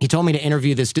 he told me to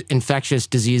interview this infectious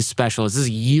disease specialist. This is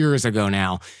years ago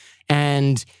now.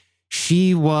 And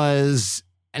she was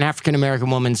an African-American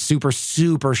woman, super,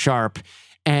 super sharp.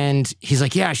 And he's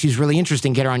like, yeah, she's really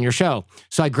interesting. Get her on your show.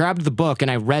 So I grabbed the book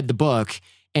and I read the book.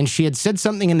 And she had said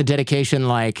something in the dedication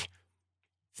like,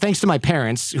 thanks to my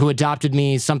parents who adopted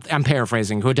me, I'm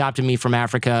paraphrasing, who adopted me from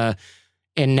Africa.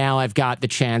 And now I've got the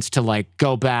chance to like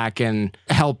go back and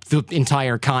help the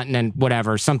entire continent,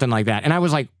 whatever, something like that. And I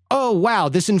was like, oh, wow,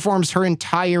 this informs her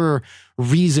entire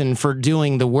reason for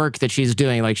doing the work that she's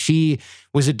doing. Like she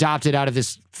was adopted out of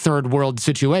this third world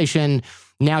situation.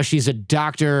 Now she's a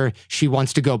doctor. She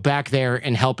wants to go back there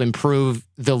and help improve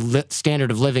the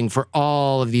standard of living for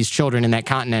all of these children in that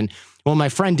continent. Well, my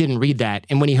friend didn't read that.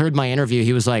 And when he heard my interview,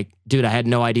 he was like, dude, I had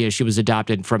no idea she was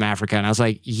adopted from Africa. And I was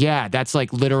like, yeah, that's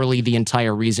like literally the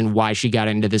entire reason why she got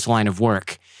into this line of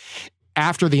work.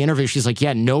 After the interview, she's like,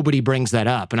 yeah, nobody brings that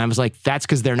up. And I was like, that's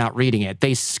because they're not reading it.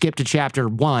 They skipped to chapter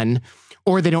 1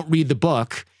 or they don't read the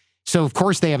book. So of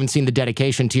course they haven't seen the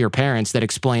dedication to your parents that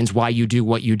explains why you do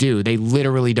what you do. They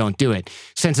literally don't do it.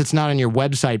 Since it's not on your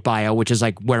website bio, which is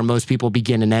like where most people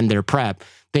begin and end their prep,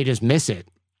 they just miss it.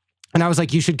 And I was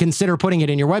like, you should consider putting it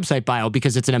in your website bio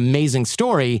because it's an amazing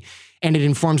story and it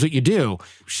informs what you do.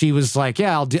 She was like,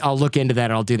 yeah, I'll look into that.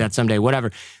 I'll do that someday,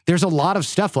 whatever. There's a lot of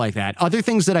stuff like that. Other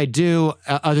things that I do,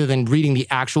 other than reading the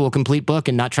actual complete book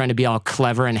and not trying to be all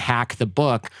clever and hack the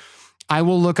book, I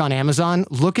will look on Amazon,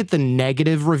 look at the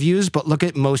negative reviews, but look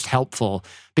at most helpful.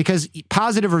 Because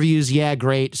positive reviews, yeah,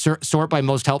 great. Sort by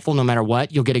most helpful no matter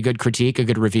what. You'll get a good critique, a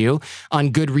good review. On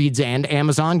Goodreads and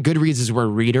Amazon, Goodreads is where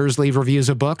readers leave reviews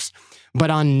of books. But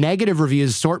on negative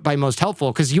reviews, sort by most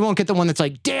helpful, because you won't get the one that's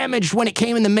like, damaged when it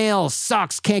came in the mail,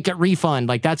 sucks, can't get refund.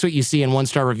 Like that's what you see in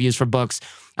 1-star reviews for books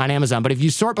on Amazon. But if you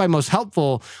sort by most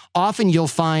helpful, often you'll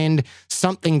find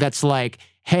something that's like,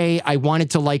 hey, I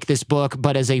wanted to like this book,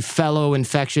 but as a fellow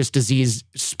infectious disease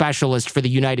specialist for the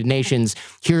United Nations,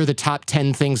 here are the top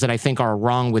 10 things that I think are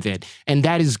wrong with it. And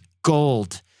that is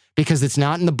gold because it's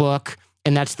not in the book.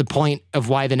 And that's the point of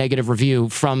why the negative review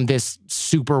from this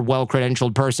super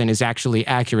well-credentialed person is actually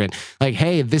accurate. Like,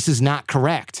 hey, this is not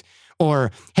correct.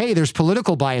 Or, hey, there's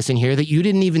political bias in here that you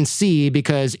didn't even see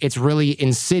because it's really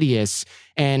insidious.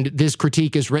 And this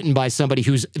critique is written by somebody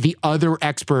who's the other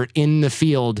expert in the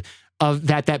field of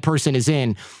that person is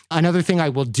in. Another thing I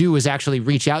will do is actually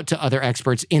reach out to other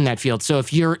experts in that field. So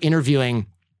if you're interviewing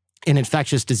an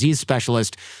infectious disease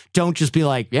specialist, don't just be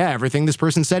like, yeah, everything this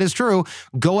person said is true.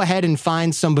 Go ahead and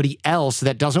find somebody else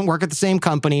that doesn't work at the same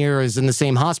company or is in the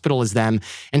same hospital as them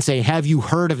and say, have you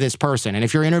heard of this person? And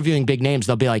if you're interviewing big names,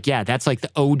 they'll be like, yeah, that's like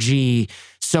the OG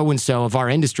so-and-so of our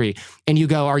industry. And you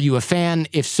go, are you a fan?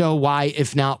 If so, why?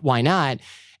 If not, why not?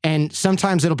 And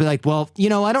sometimes it'll be like, well, you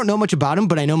know, I don't know much about him,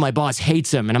 but I know my boss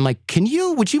hates him. And I'm like,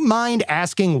 would you mind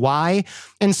asking why?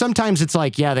 And sometimes it's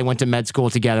like, yeah, they went to med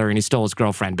school together and he stole his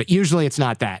girlfriend. But usually it's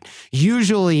not that.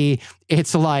 Usually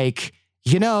it's like,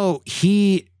 you know,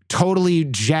 he totally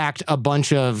jacked a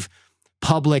bunch of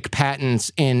public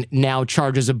patents and now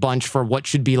charges a bunch for what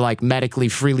should be like medically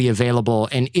freely available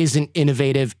and isn't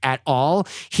innovative at all.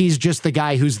 He's just the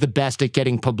guy who's the best at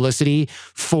getting publicity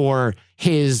for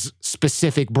his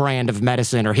specific brand of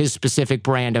medicine or his specific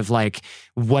brand of like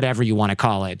whatever you want to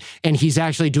call it. And he's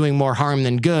actually doing more harm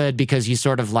than good because he's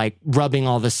sort of like rubbing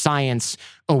all the science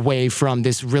away from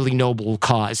this really noble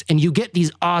cause. And you get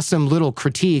these awesome little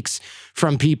critiques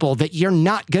from people that you're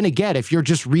not going to get if you're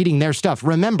just reading their stuff.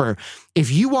 Remember,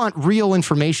 if you want real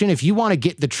information, if you want to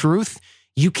get the truth,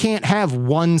 you can't have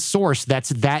one source that's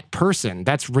that person.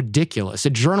 That's ridiculous. A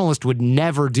journalist would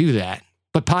never do that.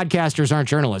 But podcasters aren't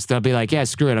journalists. They'll be like, yeah,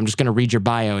 screw it. I'm just going to read your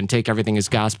bio and take everything as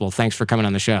gospel. Thanks for coming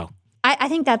on the show. I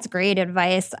think that's great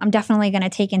advice. I'm definitely going to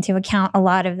take into account a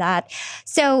lot of that.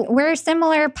 So we're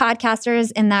similar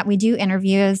podcasters in that we do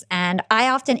interviews, and I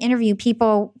often interview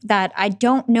people that I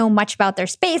don't know much about their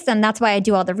space, and that's why I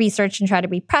do all the research and try to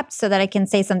be prepped so that I can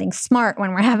say something smart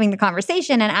when we're having the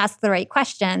conversation and ask the right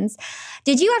questions.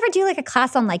 Did you ever do like a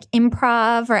class on like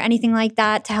improv or anything like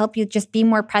that to help you just be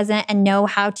more present and know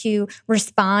how to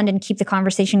respond and keep the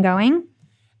conversation going?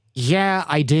 Yeah,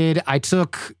 I did. I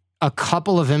took a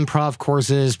couple of improv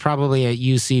courses, probably at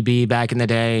UCB back in the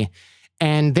day,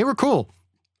 and they were cool.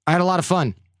 I had a lot of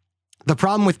fun. The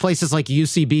problem with places like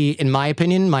UCB, in my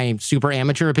opinion, my super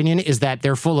amateur opinion, is that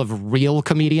they're full of real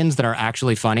comedians that are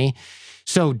actually funny.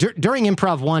 So during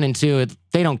improv 1 and 2,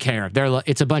 they don't care.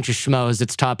 It's a bunch of schmoes.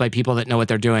 It's taught by people that know what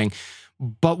they're doing.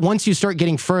 But once you start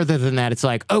getting further than that, it's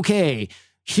like, okay,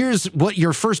 here's what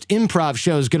your first improv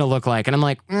show is going to look like. And I'm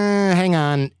like, hang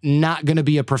on, not going to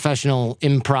be a professional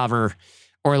improver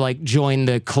or like join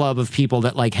the club of people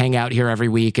that like hang out here every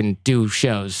week and do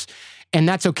shows. And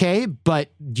that's okay, but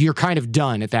you're kind of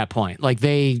done at that point. Like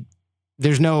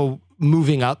there's no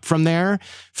moving up from there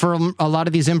for a lot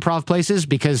of these improv places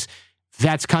because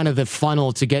that's kind of the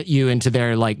funnel to get you into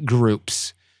their like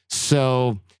groups.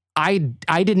 So I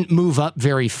didn't move up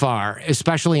very far,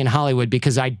 especially in Hollywood,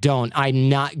 because I'm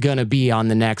not going to be on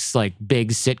the next like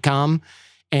big sitcom.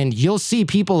 And you'll see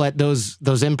people at those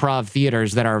improv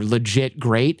theaters that are legit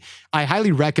great. I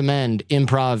highly recommend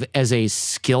improv as a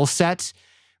skill set,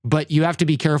 but you have to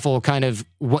be careful kind of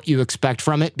what you expect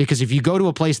from it, because if you go to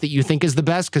a place that you think is the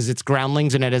best because it's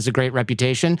Groundlings and it has a great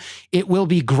reputation, it will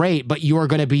be great, but you are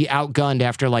going to be outgunned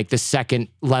after like the second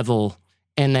level.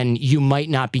 And then you might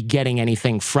not be getting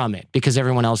anything from it because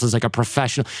everyone else is like a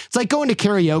professional. It's like going to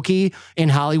karaoke in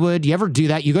Hollywood. You ever do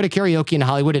that? You go to karaoke in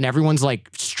Hollywood and everyone's like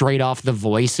straight off The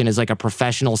Voice and is like a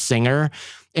professional singer,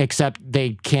 except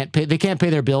they can't pay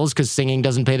their bills because singing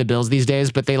doesn't pay the bills these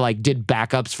days, but they like did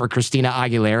backups for Christina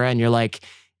Aguilera. And you're like,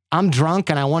 I'm drunk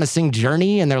and I want to sing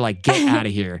Journey. And they're like, get out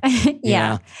of here.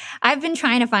 Yeah. I've been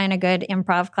trying to find a good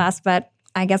improv class, but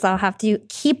I guess I'll have to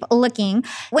keep looking.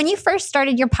 When you first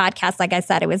started your podcast, like I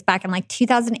said, it was back in like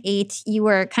 2008. You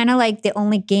were kind of like the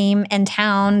only game in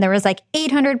town. There was like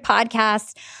 800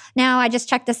 podcasts. Now, I just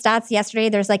checked the stats yesterday.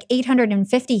 There's like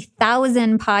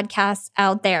 850,000 podcasts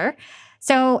out there.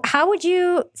 So how would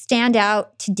you stand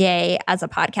out today as a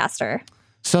podcaster?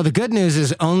 So the good news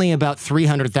is only about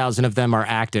 300,000 of them are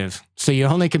active. So you're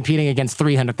only competing against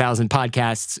 300,000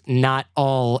 podcasts, not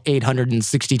all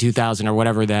 862,000 or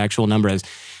whatever the actual number is.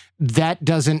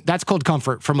 That's cold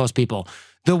comfort for most people.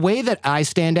 The way that I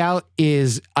stand out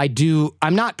is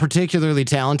I'm not particularly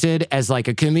talented as like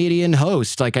a comedian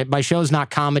host. Like my show's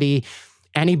not comedy.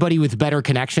 Anybody with better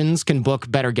connections can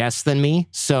book better guests than me.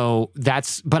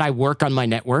 But I work on my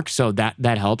network, so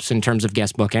that helps in terms of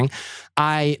guest booking.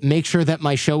 I make sure that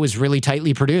my show is really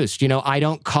tightly produced. I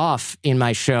don't cough in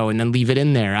my show and then leave it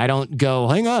in there. I don't go,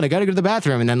 hang on, I got to go to the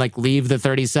bathroom, and then like leave the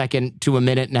 30-second to a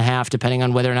minute and a half, depending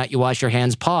on whether or not you wash your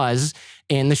hands, pause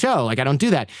in the show. Like I don't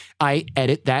do that. I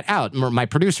edit that out. My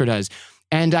producer does.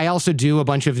 And I also do a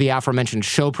bunch of the aforementioned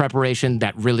show preparation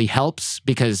that really helps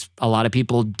because a lot of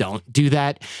people don't do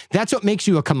that. That's what makes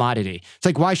you a commodity. It's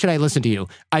like, why should I listen to you?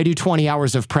 I do 20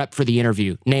 hours of prep for the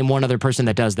interview. Name one other person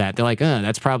that does that. They're like,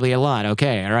 that's probably a lot.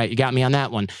 Okay, all right, you got me on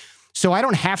that one. So I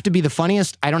don't have to be the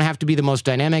funniest. I don't have to be the most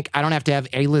dynamic. I don't have to have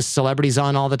A-list celebrities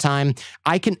on all the time.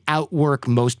 I can outwork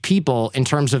most people in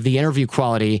terms of the interview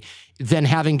quality than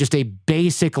having just a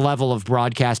basic level of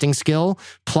broadcasting skill,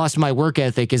 plus my work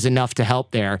ethic is enough to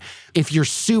help there. If you're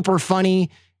super funny,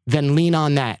 then lean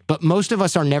on that. But most of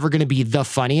us are never going to be the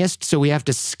funniest, so we have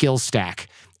to skill stack.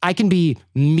 I can be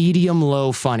medium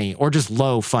low funny or just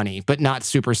low funny, but not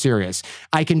super serious.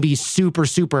 I can be super,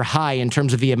 super high in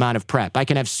terms of the amount of prep. I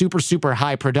can have super, super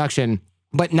high production,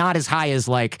 but not as high as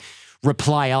like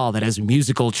Reply All that has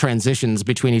musical transitions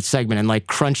between each segment and like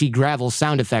crunchy gravel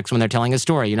sound effects when they're telling a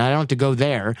story. I don't have to go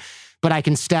there, but I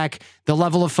can stack the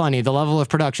level of funny, the level of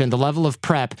production, the level of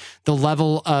prep, the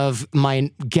level of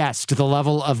my guest, the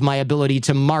level of my ability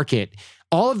to market.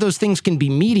 All of those things can be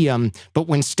medium, but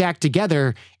when stacked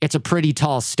together, it's a pretty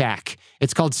tall stack.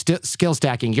 It's called skill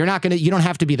stacking. You don't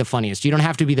have to be the funniest. You don't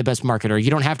have to be the best marketer. You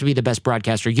don't have to be the best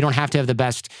broadcaster. You don't have to have the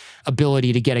best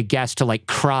ability to get a guest to like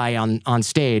cry on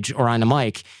stage or on a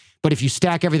mic. But if you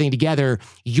stack everything together,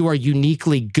 you are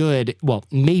uniquely good. Well,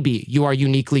 maybe you are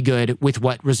uniquely good with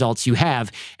what results you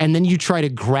have. And then you try to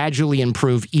gradually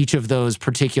improve each of those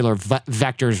particular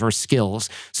vectors or skills.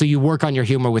 So you work on your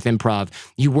humor with improv.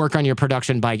 You work on your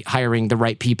production by hiring the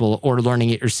right people or learning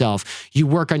it yourself. You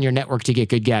work on your network to get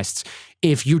good guests.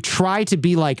 If you try to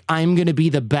be like, I'm going to be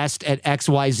the best at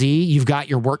XYZ, you've got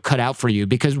your work cut out for you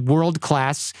because world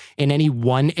class in any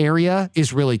one area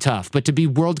is really tough. But to be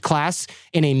world class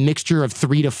in a mixture of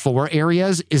 3 to 4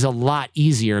 areas is a lot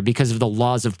easier because of the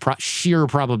laws of sheer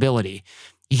probability.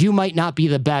 You might not be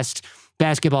the best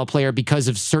basketball player because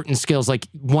of certain skills, like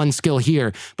one skill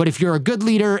here. But if you're a good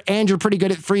leader and you're pretty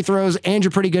good at free throws and you're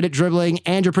pretty good at dribbling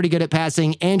and you're pretty good at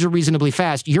passing and you're reasonably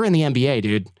fast, you're in the NBA,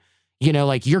 dude.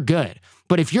 You're good.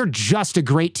 But if you're just a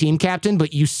great team captain,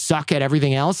 but you suck at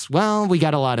everything else, well, we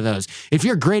got a lot of those. If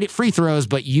you're great at free throws,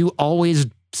 but you always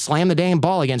slam the damn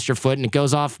ball against your foot and it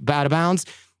goes off out of bounds,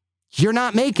 you're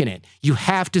not making it. You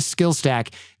have to skill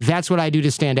stack. That's what I do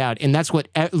to stand out. And that's what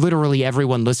literally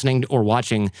everyone listening or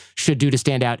watching should do to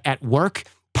stand out at work.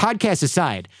 Podcast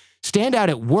aside, stand out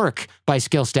at work by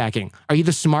skill stacking. Are you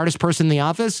the smartest person in the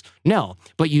office? No,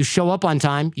 but you show up on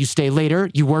time, you stay later,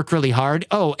 you work really hard.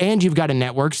 Oh, and you've got a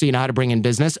network so you know how to bring in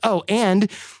business. Oh, and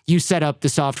you set up the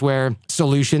software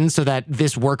solution so that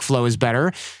this workflow is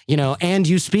better, and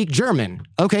you speak German.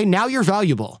 Okay, now you're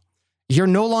valuable. You're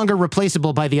no longer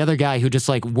replaceable by the other guy who just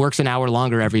like works an hour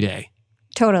longer every day.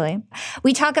 Totally.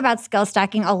 We talk about skill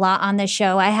stacking a lot on this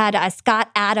show. I had Scott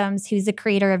Adams, who's the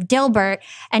creator of Dilbert,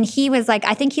 and he was like,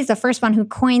 I think he's the first one who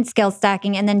coined skill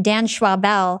stacking. And then Dan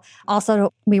Schwabel,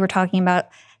 also, we were talking about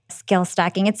skill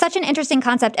stacking. It's such an interesting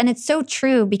concept, and it's so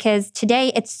true because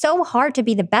today it's so hard to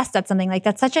be the best at something. Like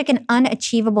that's such like an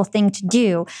unachievable thing to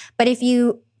do. But if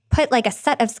you put like a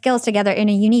set of skills together in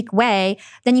a unique way,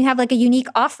 then you have like a unique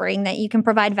offering that you can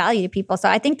provide value to people. So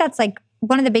I think that's like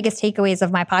one of the biggest takeaways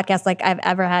of my podcast like I've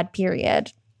ever had,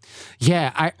 period.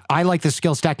 Yeah, I like the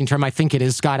skill stacking term. I think it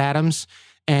is Scott Adams,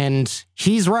 and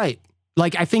he's right.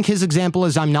 Like, I think his example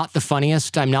is I'm not the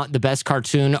funniest, I'm not the best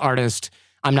cartoon artist,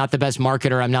 I'm not the best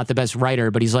marketer, I'm not the best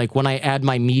writer, but he's like, when I add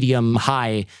my medium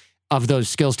high of those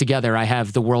skills together, I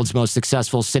have the world's most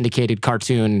successful syndicated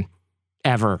cartoon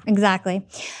ever. Exactly.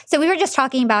 So we were just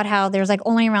talking about how there's like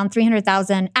only around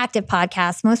 300,000 active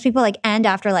podcasts. Most people like end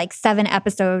after like 7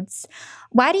 episodes.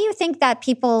 Why do you think that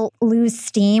people lose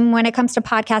steam when it comes to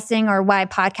podcasting, or why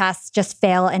podcasts just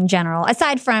fail in general,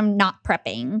 aside from not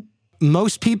prepping?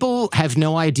 Most people have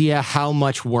no idea how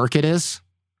much work it is.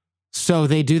 So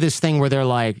they do this thing where they're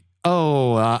like,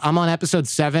 I'm on episode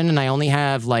 7 and I only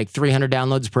have like 300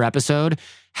 downloads per episode.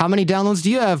 How many downloads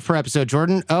do you have per episode,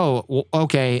 Jordan? Oh,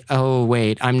 okay. Oh,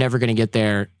 wait, I'm never going to get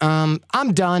there. I'm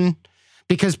done.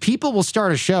 Because people will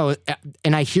start a show,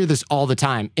 and I hear this all the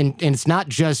time, and it's not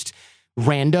just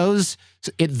randos.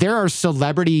 There are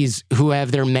celebrities who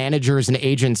have their managers and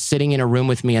agents sitting in a room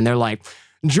with me, and they're like,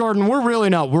 Jordan, we're really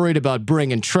not worried about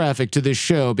bringing traffic to this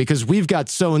show because we've got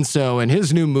so-and-so and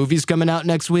his new movie's coming out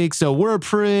next week, so we're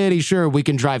pretty sure we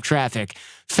can drive traffic.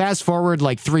 Fast forward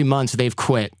like 3 months, they've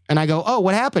quit. And I go, oh,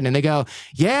 what happened? And they go,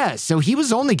 yeah, so he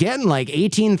was only getting like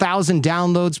 18,000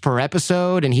 downloads per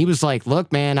episode. And he was like,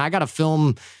 look, man, I got to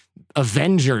film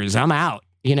Avengers. I'm out,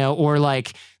 or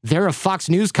like they're a Fox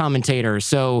News commentator.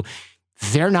 So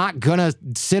they're not going to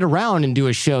sit around and do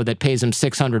a show that pays them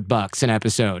 $600 an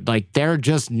episode. Like, they're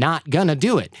just not going to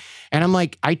do it. And I'm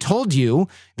like, I told you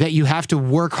that you have to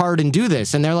work hard and do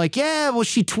this. And they're like, yeah, well,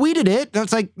 she tweeted it. And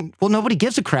it's like, well, nobody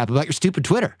gives a crap about your stupid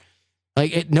Twitter.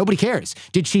 Like, nobody cares.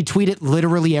 Did she tweet it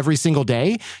literally every single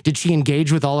day? Did she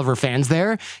engage with all of her fans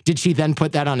there? Did she then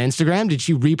put that on Instagram? Did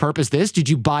she repurpose this? Did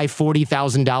you buy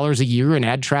 $40,000 a year in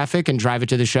ad traffic and drive it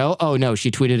to the show? Oh, no,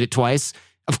 she tweeted it twice.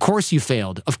 Of course you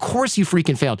failed. Of course you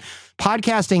freaking failed.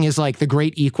 Podcasting is like the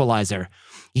great equalizer.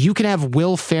 You can have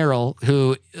Will Ferrell,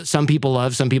 who some people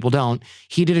love, some people don't.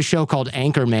 He did a show called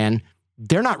Anchorman.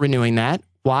 They're not renewing that.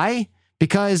 Why?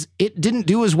 Because it didn't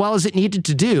do as well as it needed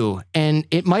to do. And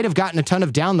it might have gotten a ton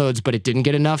of downloads, but it didn't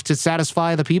get enough to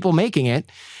satisfy the people making it.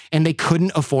 And they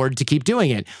couldn't afford to keep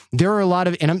doing it. There are a lot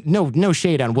of, and no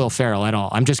shade on Will Ferrell at all.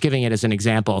 I'm just giving it as an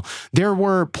example. There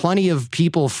were plenty of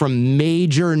people from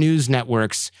major news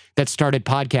networks that started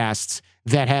podcasts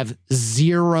that have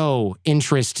zero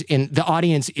interest in, the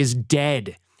audience is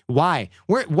dead. Why?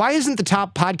 Why isn't the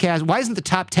top podcast, why isn't the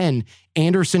top 10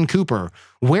 Anderson Cooper?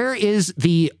 Where is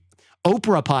the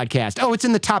Oprah podcast? Oh, it's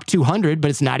in the top 200, but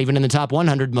it's not even in the top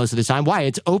 100 most of the time. Why?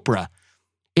 It's Oprah.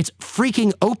 It's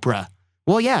freaking Oprah.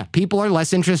 Well, yeah, people are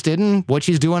less interested in what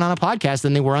she's doing on a podcast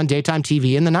than they were on daytime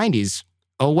TV in the 90s.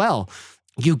 Oh, well,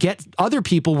 you get other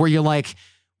people where you're like,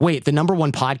 wait, the number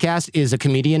one podcast is a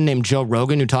comedian named Joe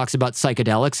Rogan who talks about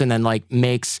psychedelics and then like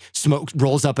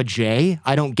rolls up a J.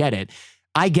 I don't get it.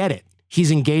 I get it. He's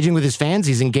engaging with his fans.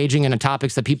 He's engaging in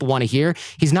topics that people want to hear.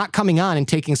 He's not coming on and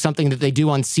taking something that they do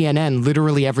on CNN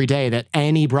literally every day that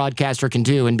any broadcaster can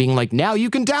do and being like, now you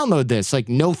can download this. Like,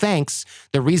 no thanks.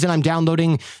 The reason I'm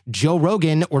downloading Joe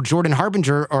Rogan or Jordan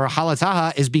Harbinger or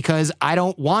Halataha is because I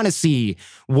don't want to see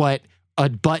what a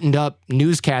buttoned up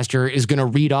newscaster is going to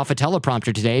read off a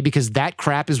teleprompter today, because that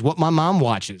crap is what my mom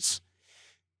watches.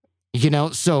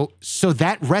 So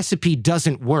that recipe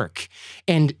doesn't work.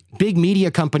 And big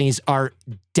media companies are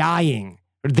dying.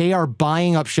 They are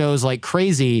buying up shows like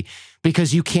crazy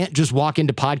because you can't just walk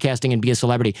into podcasting and be a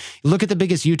celebrity. Look at the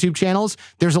biggest YouTube channels.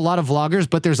 There's a lot of vloggers,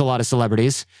 but there's a lot of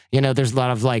celebrities. There's a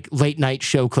lot of like late night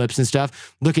show clips and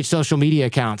stuff. Look at social media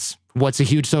accounts. What's a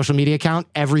huge social media account?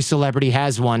 Every celebrity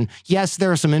has one. Yes, there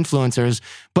are some influencers,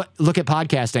 but look at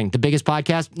podcasting. The biggest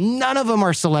podcast, none of them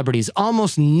are celebrities.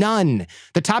 Almost none.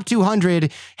 The top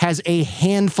 200 has a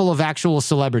handful of actual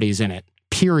celebrities in it,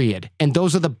 period. And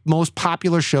those are the most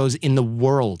popular shows in the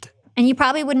world. And you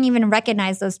probably wouldn't even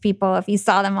recognize those people if you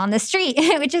saw them on the street,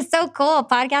 which is so cool.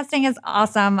 Podcasting is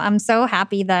awesome. I'm so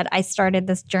happy that I started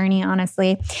this journey,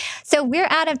 honestly. So we're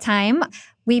out of time.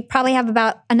 We probably have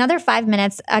about another 5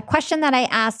 minutes. A question that I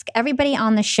ask everybody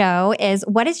on the show is,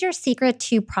 what is your secret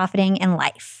to profiting in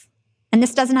life? And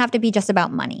this doesn't have to be just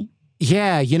about money.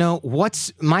 Yeah,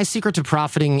 what's my secret to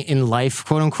profiting in life,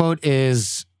 quote unquote,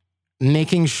 is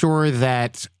making sure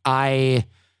that I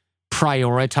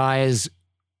prioritize.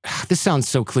 This sounds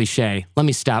so cliche. Let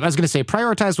me stop. I was going to say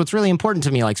prioritize what's really important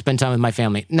to me, like spend time with my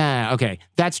family. Nah, okay,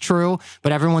 that's true,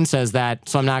 but everyone says that,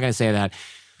 so I'm not going to say that.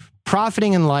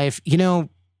 Profiting in life,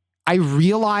 I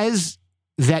realize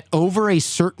that over a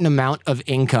certain amount of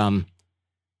income,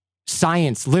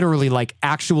 science, literally like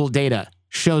actual data,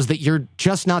 shows that you're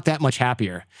just not that much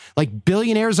happier. Like,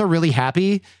 billionaires are really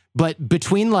happy, but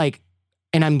between like,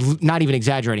 and I'm not even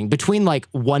exaggerating, between like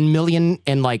 1 million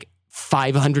and like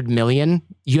 500 million,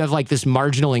 you have like this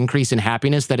marginal increase in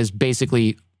happiness that is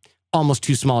basically almost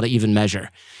too small to even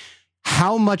measure.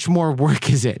 How much more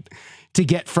work is it to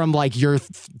get from like your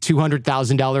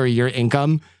 $200,000 a year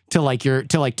income to like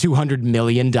 $200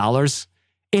 million?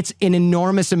 It's an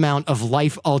enormous amount of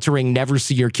life-altering, never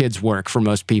see your kids work for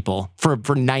most people, for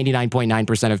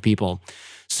 99.9% of people.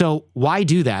 So why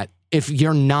do that if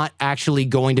you're not actually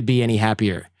going to be any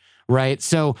happier, right?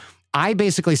 So I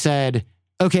basically said,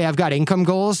 okay, I've got income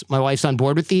goals. My wife's on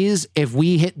board with these. If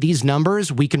we hit these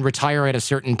numbers, we can retire at a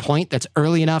certain point that's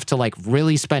early enough to like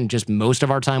really spend just most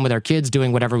of our time with our kids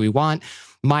doing whatever we want.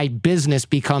 My business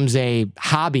becomes a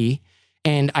hobby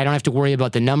and I don't have to worry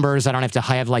about the numbers. I don't have to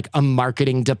have like a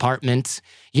marketing department.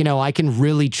 I can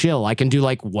really chill. I can do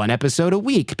like one episode a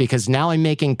week because now I'm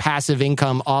making passive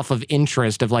income off of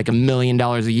interest of like $1 million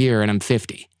a year and I'm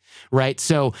 50, right?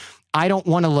 So I don't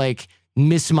want to like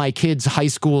miss my kids' high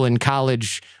school and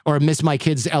college or miss my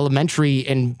kids' elementary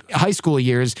and high school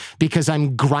years because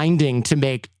I'm grinding to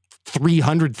make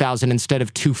 300,000 instead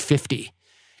of 250.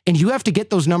 And you have to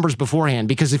get those numbers beforehand,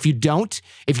 because if you don't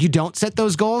set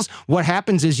those goals, what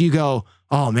happens is you go,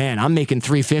 oh man, I'm making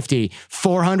 350,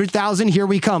 400,000, here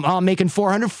we come. Oh, I'm making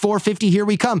 400, 450, here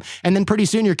we come. And then pretty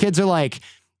soon your kids are like,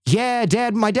 yeah,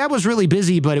 Dad, my dad was really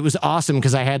busy, but it was awesome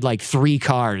because I had like 3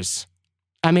 cars.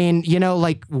 I mean,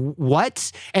 like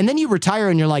what? And then you retire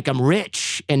and you're like, I'm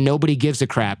rich, and nobody gives a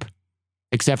crap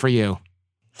except for you.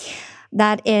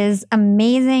 That is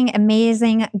amazing,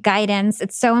 amazing guidance.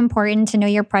 It's so important to know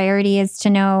your priorities, to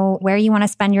know where you want to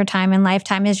spend your time in life.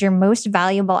 Time is your most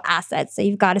valuable asset, so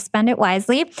you've got to spend it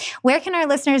wisely. Where can our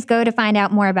listeners go to find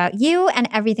out more about you and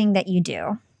everything that you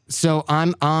do? So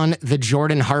I'm on the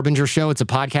Jordan Harbinger Show. It's a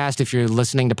podcast if you're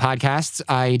listening to podcasts.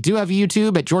 I do have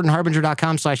YouTube at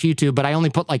jordanharbinger.com/YouTube, but I only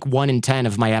put like 1 in 10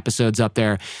 of my episodes up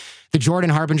there. The Jordan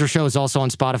Harbinger Show is also on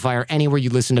Spotify or anywhere you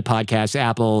listen to podcasts,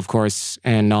 Apple, of course,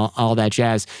 and all that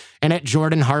jazz, and at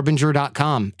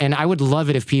jordanharbinger.com. And I would love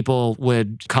it if people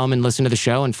would come and listen to the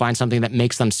show and find something that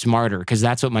makes them smarter, because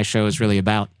that's what my show is really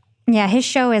about. Yeah, his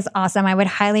show is awesome. I would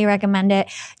highly recommend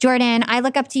it. Jordan, I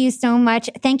look up to you so much.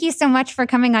 Thank you so much for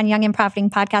coming on Young and Profiting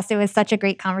Podcast. It was such a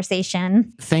great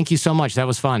conversation. Thank you so much. That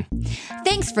was fun.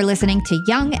 Thanks for listening to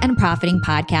Young and Profiting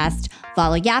Podcast.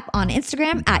 Follow Yap on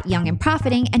Instagram at Young and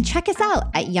Profiting, and check us out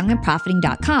at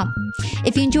youngandprofiting.com.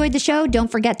 If you enjoyed the show, don't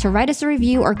forget to write us a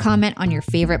review or comment on your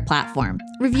favorite platform.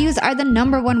 Reviews are the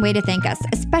 #1 way to thank us,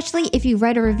 especially if you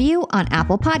write a review on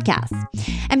Apple Podcasts.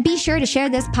 And be sure to share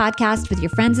this podcast with your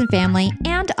friends and family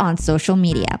and on social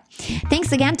media.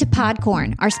 Thanks again to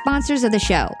Podcorn, our sponsors of the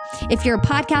show. If you're a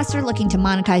podcaster looking to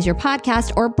monetize your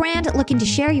podcast or a brand looking to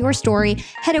share your story,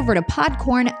 head over to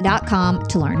podcorn.com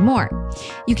to learn more.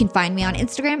 You can find me on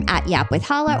Instagram at Yap with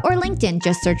Hala, or LinkedIn.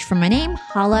 Just search for my name,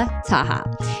 Hala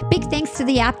Taha. Big thanks to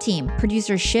the Yap team,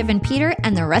 producers Shiv and Peter,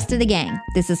 and the rest of the gang.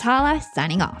 This is Hala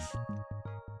signing off.